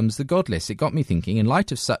he terms the godless. It got me thinking, in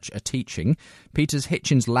light of such a teaching, Peter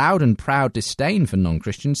Hitchens' loud and proud disdain for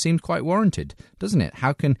non-Christians seemed quite warranted, doesn't it?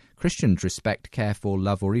 How can Christians respect, care for,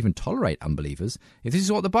 love, or even tolerate unbelievers if this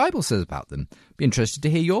is what the Bible says about them? Be interested to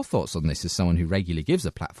hear your thoughts on this as someone who regularly gives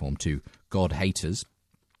a platform to God-haters.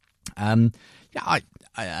 And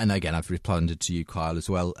again, I've responded to you, Kyle, as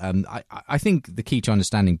well. I think the key to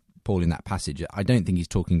understanding Paul in that passage, I don't think he's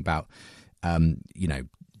talking about,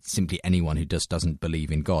 simply anyone who doesn't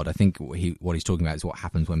believe in God. I think what he's talking about is what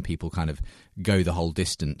happens when people kind of go the whole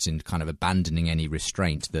distance in kind of abandoning any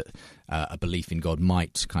restraint that a belief in God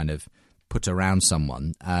might kind of put around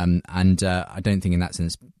someone. And I don't think in that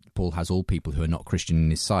sense Paul has all people who are not Christian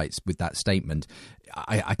in his sights with that statement.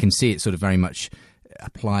 I can see it sort of very much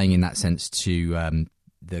applying in that sense to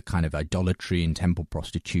the kind of idolatry and temple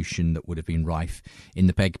prostitution that would have been rife in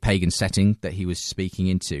the pagan setting that he was speaking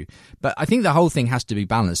into. But I think the whole thing has to be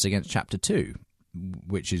balanced against chapter 2,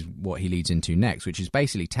 which is what he leads into next, which is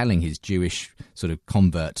basically telling his Jewish sort of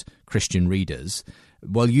convert Christian readers,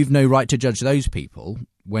 well, you've no right to judge those people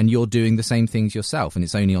when you're doing the same things yourself, and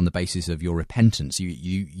it's only on the basis of your repentance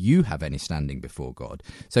you have any standing before God.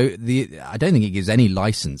 So I don't think it gives any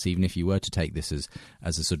license, even if you were to take this as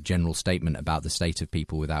a sort of general statement about the state of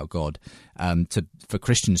people without God, for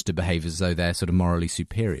Christians to behave as though they're sort of morally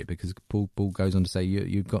superior, because Paul goes on to say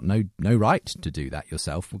you've got no right to do that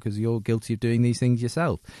yourself because you're guilty of doing these things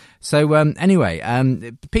yourself. So anyway,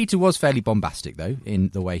 Peter was fairly bombastic though in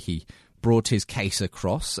the way he brought his case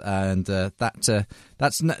across, and that's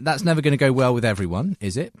never going to go well with everyone,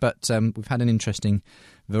 is it? But we've had an interesting,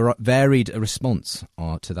 varied response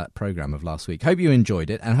to that programme of last week. Hope you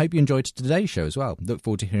enjoyed it, and hope you enjoyed today's show as well. Look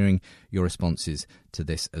forward to hearing your responses to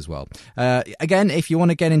this as well. Again, if you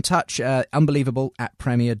want to get in touch,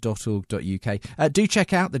 unbelievable@premier.org.uk. Do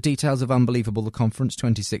check out the details of Unbelievable, the conference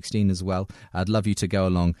 2016 as well. I'd love you to go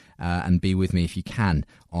along and be with me if you can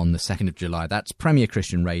on the 2nd of July. That's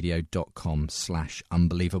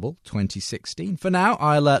premierchristianradio.com/unbelievable 2016. For now,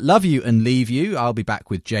 I'll love you and leave you. I'll be back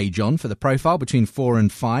with J. John for the profile between 4 and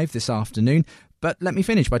 5 this afternoon. But let me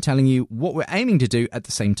finish by telling you what we're aiming to do at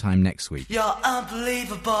the same time next week. You're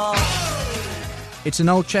unbelievable. It's an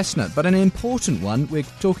old chestnut, but an important one. We're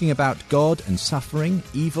talking about God and suffering,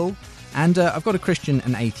 evil, and I've got a Christian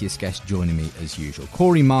and atheist guest joining me as usual.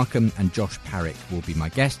 Corey Markham and Josh Parrick will be my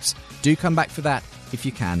guests. Do come back for that if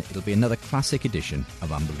you can. It'll be another classic edition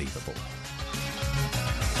of Unbelievable.